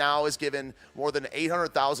City now has given more than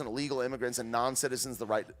 800,000 illegal immigrants and non-citizens the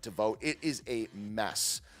right to vote. It is a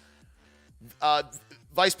mess.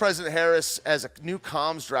 Vice President Harris, as a new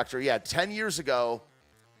comms director, 10 years ago,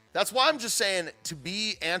 that's why I'm just saying to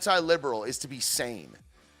be anti-liberal is to be sane.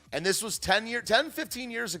 And this was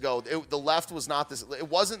 15 years ago. The left was not this. It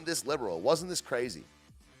wasn't this liberal. It wasn't this crazy.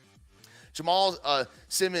 Jamal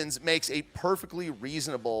Simmons makes a perfectly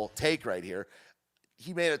reasonable take right here.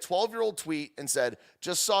 He made a 12-year-old tweet and said,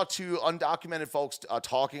 just saw 2 undocumented folks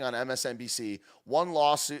talking on MSNBC, one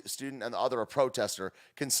law student and the other a protester.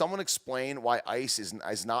 Can someone explain why ICE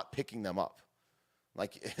is not picking them up?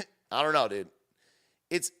 Like, I don't know, dude.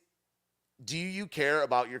 Do you care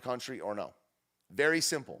about your country or no? Very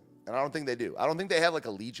simple. And I don't think they do. I don't think they have like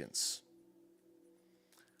allegiance.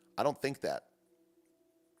 I don't think that.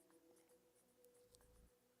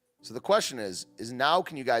 So the question is now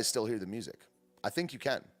can you guys still hear the music? I think you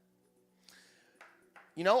can.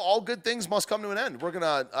 All good things must come to an end. We're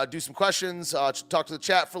going to do some questions, talk to the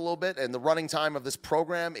chat for a little bit, and the running time of this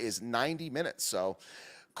program is 90 minutes. So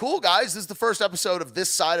cool, guys. This is the first episode of this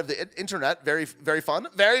side of the internet. Very, very fun.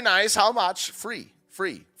 Very nice. How much? Free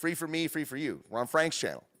for me, free for you. We're on Frank's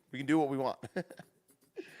channel. We can do what we want.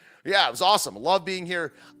 Yeah, it was awesome. Love being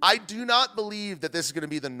here. I do not believe that this is going to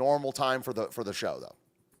be the normal time for the show, though.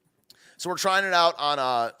 So we're trying it out on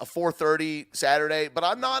a 4:30 Saturday, but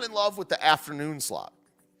I'm not in love with the afternoon slot.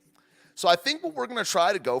 So I think what we're going to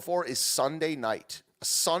try to go for is Sunday night, a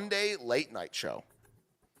Sunday late night show.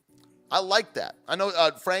 I like that. I know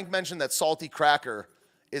Frank mentioned that Salty Cracker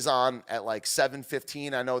is on at like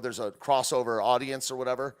 7:15. I know there's a crossover audience or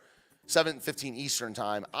whatever, 7:15 Eastern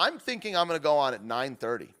time. I'm thinking I'm going to go on at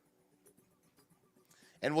 9:30.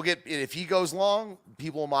 And we'll get, if he goes long,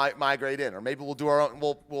 people will migrate in, or maybe we'll do our own,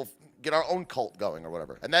 we'll get our own cult going or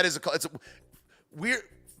whatever. And that is it's a weird,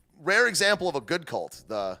 rare example of a good cult,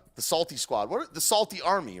 the Salty Squad. The Salty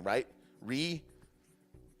Army, right?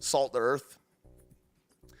 Salt the earth.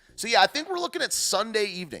 So yeah, I think we're looking at Sunday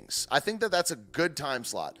evenings. I think that's a good time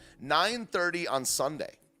slot. 9:30 on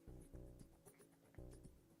Sunday.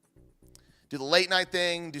 Do the late night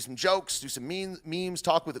thing, do some jokes, do some memes,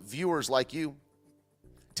 talk with viewers like you.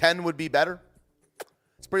 10 would be better.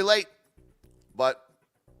 It's pretty late, but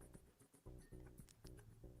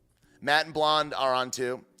Matt and Blonde are on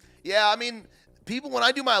too. Yeah, I mean, people, when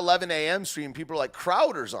I do my 11 a.m. stream, people are like,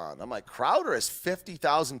 Crowder's on. I'm like, Crowder has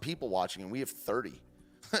 50,000 people watching, and we have 30.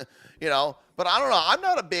 You know, but I don't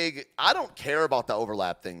know. I don't care about the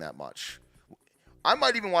overlap thing that much. I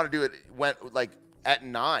might even want to do it at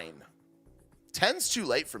 9. 10's too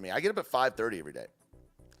late for me. I get up at 5:30 every day.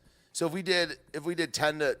 So if we did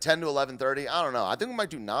 10 to 11:30, I don't know. I think we might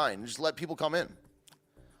do 9 and just let people come in.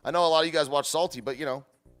 I know a lot of you guys watch Salty, but you know,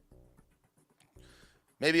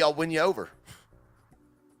 maybe I'll win you over.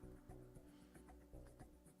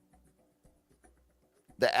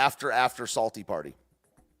 The after Salty party.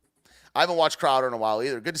 I haven't watched Crowder in a while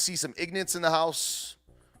either. Good to see some Ignatz in the house.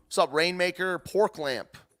 What's up, Rainmaker? Pork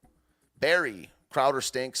Lamp. Barry. Crowder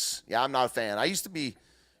stinks. Yeah, I'm not a fan. I used to be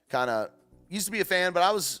a fan, but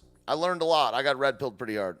I learned a lot. I got red-pilled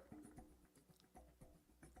pretty hard.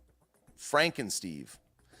 Frankensteve.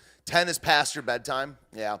 10 is past your bedtime.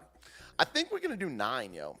 Yeah. I think we're going to do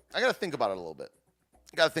 9, yo. I got to think about it a little bit.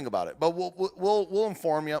 But we'll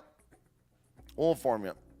inform you. We'll inform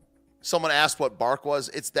you. Someone asked what bark was.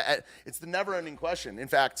 It's the never-ending question. In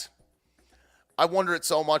fact, I wonder it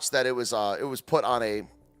so much that it was put on a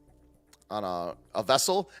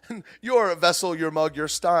vessel. Your vessel, your mug, your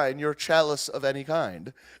stein, your chalice of any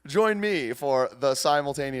kind. Join me for the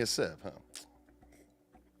simultaneous sip.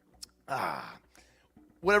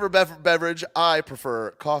 Whatever beverage, I prefer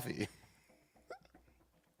coffee.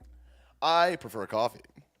 I prefer coffee.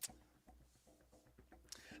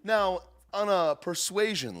 Now, on a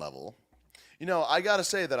persuasion level, you know, I got to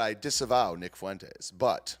say that I disavow Nick Fuentes,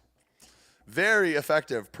 but very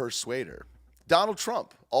effective persuader. Donald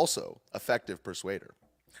Trump, also effective persuader.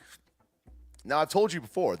 Now, I've told you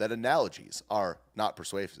before that analogies are not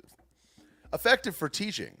persuasive. Effective for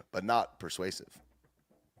teaching, but not persuasive.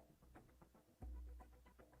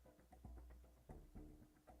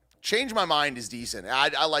 Change my mind is decent.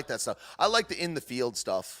 I like that stuff. I like the in the field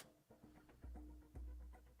stuff.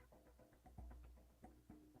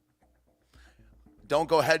 Don't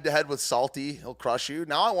go head to head with Salty. He'll crush you.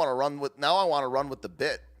 Now I want to run with the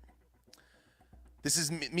bit. This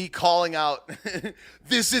is me calling out.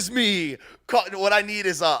 This is me. What I need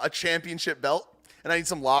is a championship belt, and I need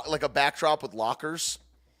some like a backdrop with lockers,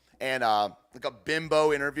 and like a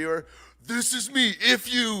bimbo interviewer. This is me.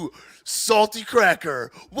 If you, Salty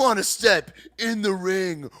Cracker, want to step in the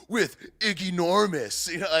ring with Iggy Normus,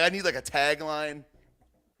 you know, I need like a tagline.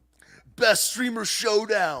 Best streamer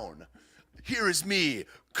showdown. Here is me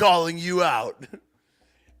calling you out.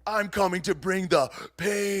 I'm coming to bring the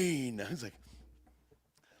pain. It's like,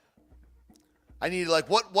 I need like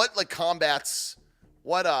what like combats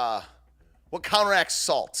what counteracts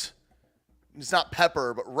salt. It's not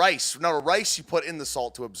pepper, but rice. No, rice you put in the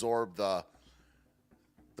salt to absorb the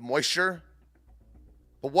moisture.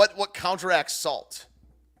 But what counteracts salt?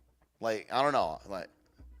 Like, I don't know. Like,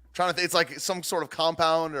 trying to think, it's like some sort of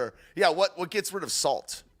compound or what gets rid of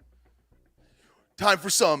salt? Time for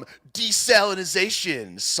some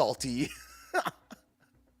desalinization, Salty.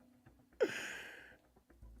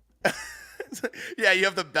 Yeah, you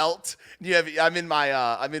have the belt. I'm in my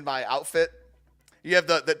outfit. You have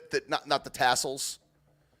the not the tassels,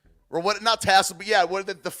 or what? Not tassel, but yeah, what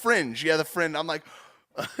the fringe? Yeah, the fringe. I'm like,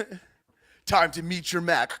 time to meet your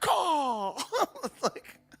Mac.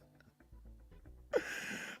 Like,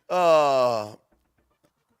 hot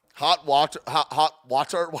water.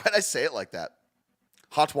 Why did I say it like that?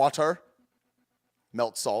 Hot water.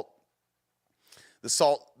 Melt salt. The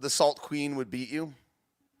salt queen would beat you.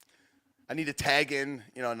 I need to tag in,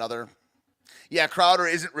 another. Yeah, Crowder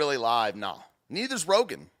isn't really live. No. Neither's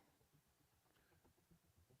Rogan.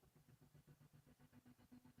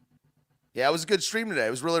 Yeah, it was a good stream today. It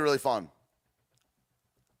was really, really fun.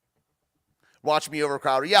 Watch me over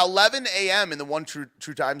Crowder. Yeah, 11 a.m. in the one true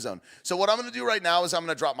time zone. So what I'm going to do right now is I'm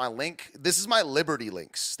going to drop my link. This is my Liberty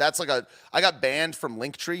links. That's like I got banned from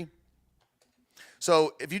Linktree.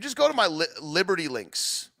 So if you just go to my Liberty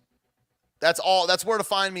links, that's where to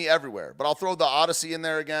find me everywhere. But I'll throw the Odyssey in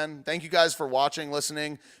there again. Thank you guys for watching,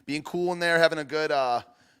 listening, being cool in there, having a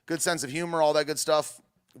good sense of humor, all that good stuff.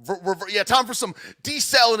 Time for some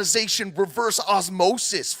desalinization reverse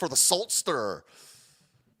osmosis for the salt stirrer.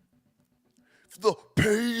 The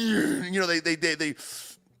pain,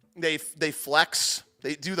 they flex.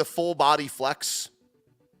 They do the full body flex.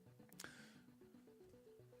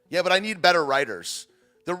 Yeah, but I need better writers.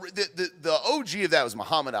 The OG of that was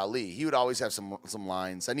Muhammad Ali. He would always have some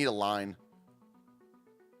lines. I need a line.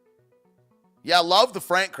 Yeah, I love the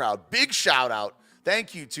Frank crowd. Big shout out.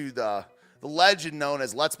 Thank you to the legend known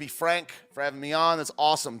as Let's Be Frank for having me on. That's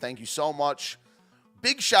awesome. Thank you so much.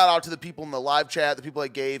 Big shout out to the people in the live chat, the people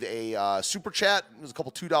that gave a super chat. There's a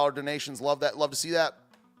couple $2 donations. Love that. Love to see that.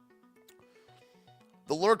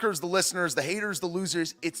 The lurkers, the listeners, the haters, the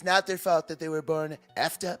losers, it's not their fault that they were born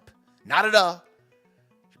effed up. Not at all.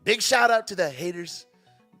 Big shout out to the haters.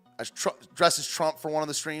 I dressed as Trump for one of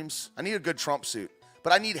the streams. I need a good Trump suit,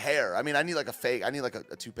 but I need hair. I need like a fake. I need like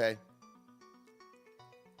a toupee.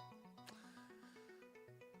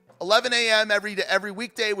 11 a.m. every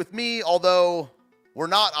weekday with me, although we're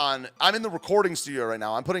not on. I'm in the recording studio right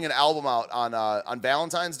now. I'm putting an album out on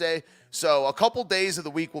Valentine's Day. So a couple days of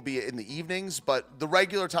the week will be in the evenings, but the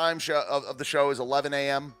regular time of the show is 11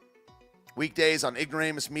 a.m. weekdays on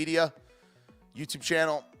Ignoramus Media YouTube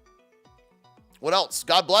channel. What else?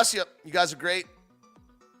 God bless you. You guys are great.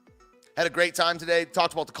 Had a great time today.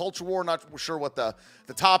 Talked about the culture war. Not sure what the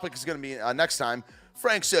topic is going to be next time.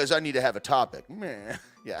 Frank says I need to have a topic. Meh.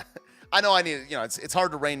 Yeah, I know I need. It's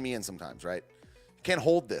hard to rein me in sometimes, right? Can't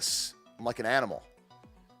hold this. I'm like an animal,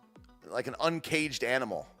 like an uncaged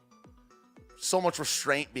animal. So much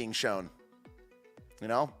restraint being shown, Do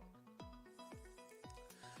a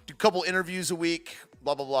couple interviews a week,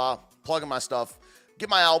 blah, blah, blah. Plugging my stuff. Get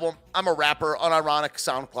my album. I'm a rapper, unironic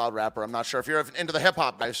SoundCloud rapper. I'm not sure if you're into the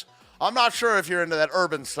hip-hop guys. I'm not sure if you're into that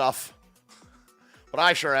urban stuff, but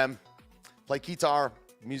I sure am. Play guitar,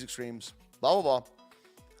 music streams, blah, blah, blah.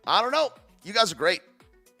 I don't know. You guys are great.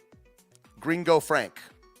 Gringo Frank.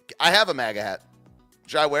 I have a MAGA hat.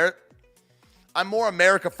 Should I wear it? I'm more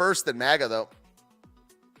America first than MAGA, though.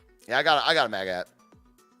 Yeah, I got a MAGA hat.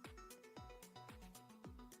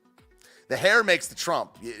 The hair makes the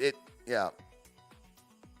Trump. Yeah.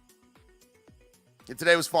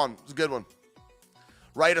 Today was fun. It was a good one.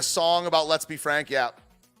 Write a song about Let's Be Frank. Yeah,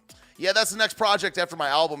 that's the next project after my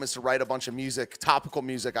album is to write a bunch of music, topical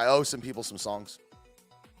music. I owe some people some songs.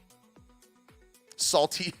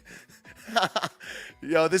 Salty.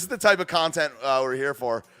 This is the type of content we're here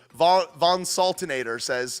for. Von Saltinator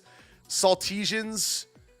says, Saltesians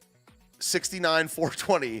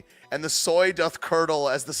 69,420, and the soy doth curdle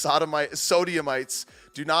as the sodiumites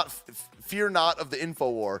do not fear not of the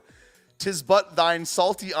Infowar. 'Tis but thine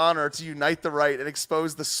salty honor to unite the right and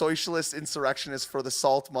expose the socialist insurrectionists, for the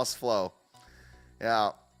salt must flow.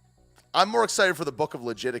 Yeah. I'm more excited for the Book of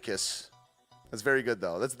Leviticus. That's very good,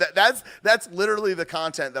 though. That's literally the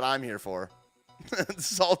content that I'm here for.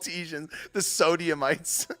 Saltesians, the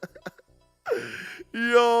sodiumites.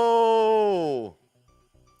 Yo.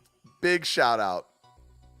 Big shout out.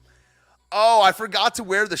 Oh, I forgot to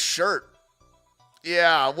wear the shirt.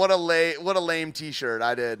 Yeah, what a lame t-shirt.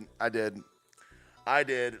 I did.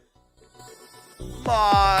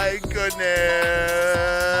 My goodness.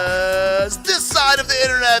 This side of the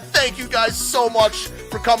internet, thank you guys so much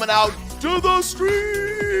for coming out to the stream.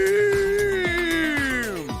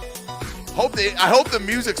 I hope the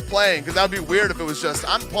music's playing, because that would be weird if it was just,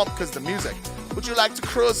 I'm pumped because of the music. Would you like to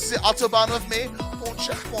cruise the Autobahn with me?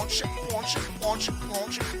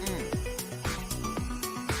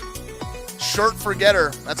 Shirt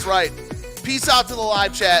forgetter. That's right. Peace out to the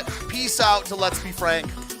live chat. Peace out to Let's Be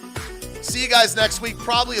Frank. See you guys next week.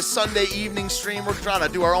 Probably a Sunday evening stream. We're trying to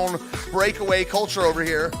do our own breakaway culture over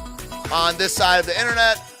here on this side of the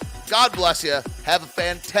internet. God bless you. Have a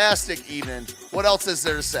fantastic evening. What else is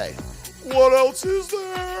there to say? What else is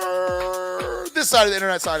there? This side of the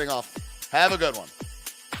internet signing off. Have a good one.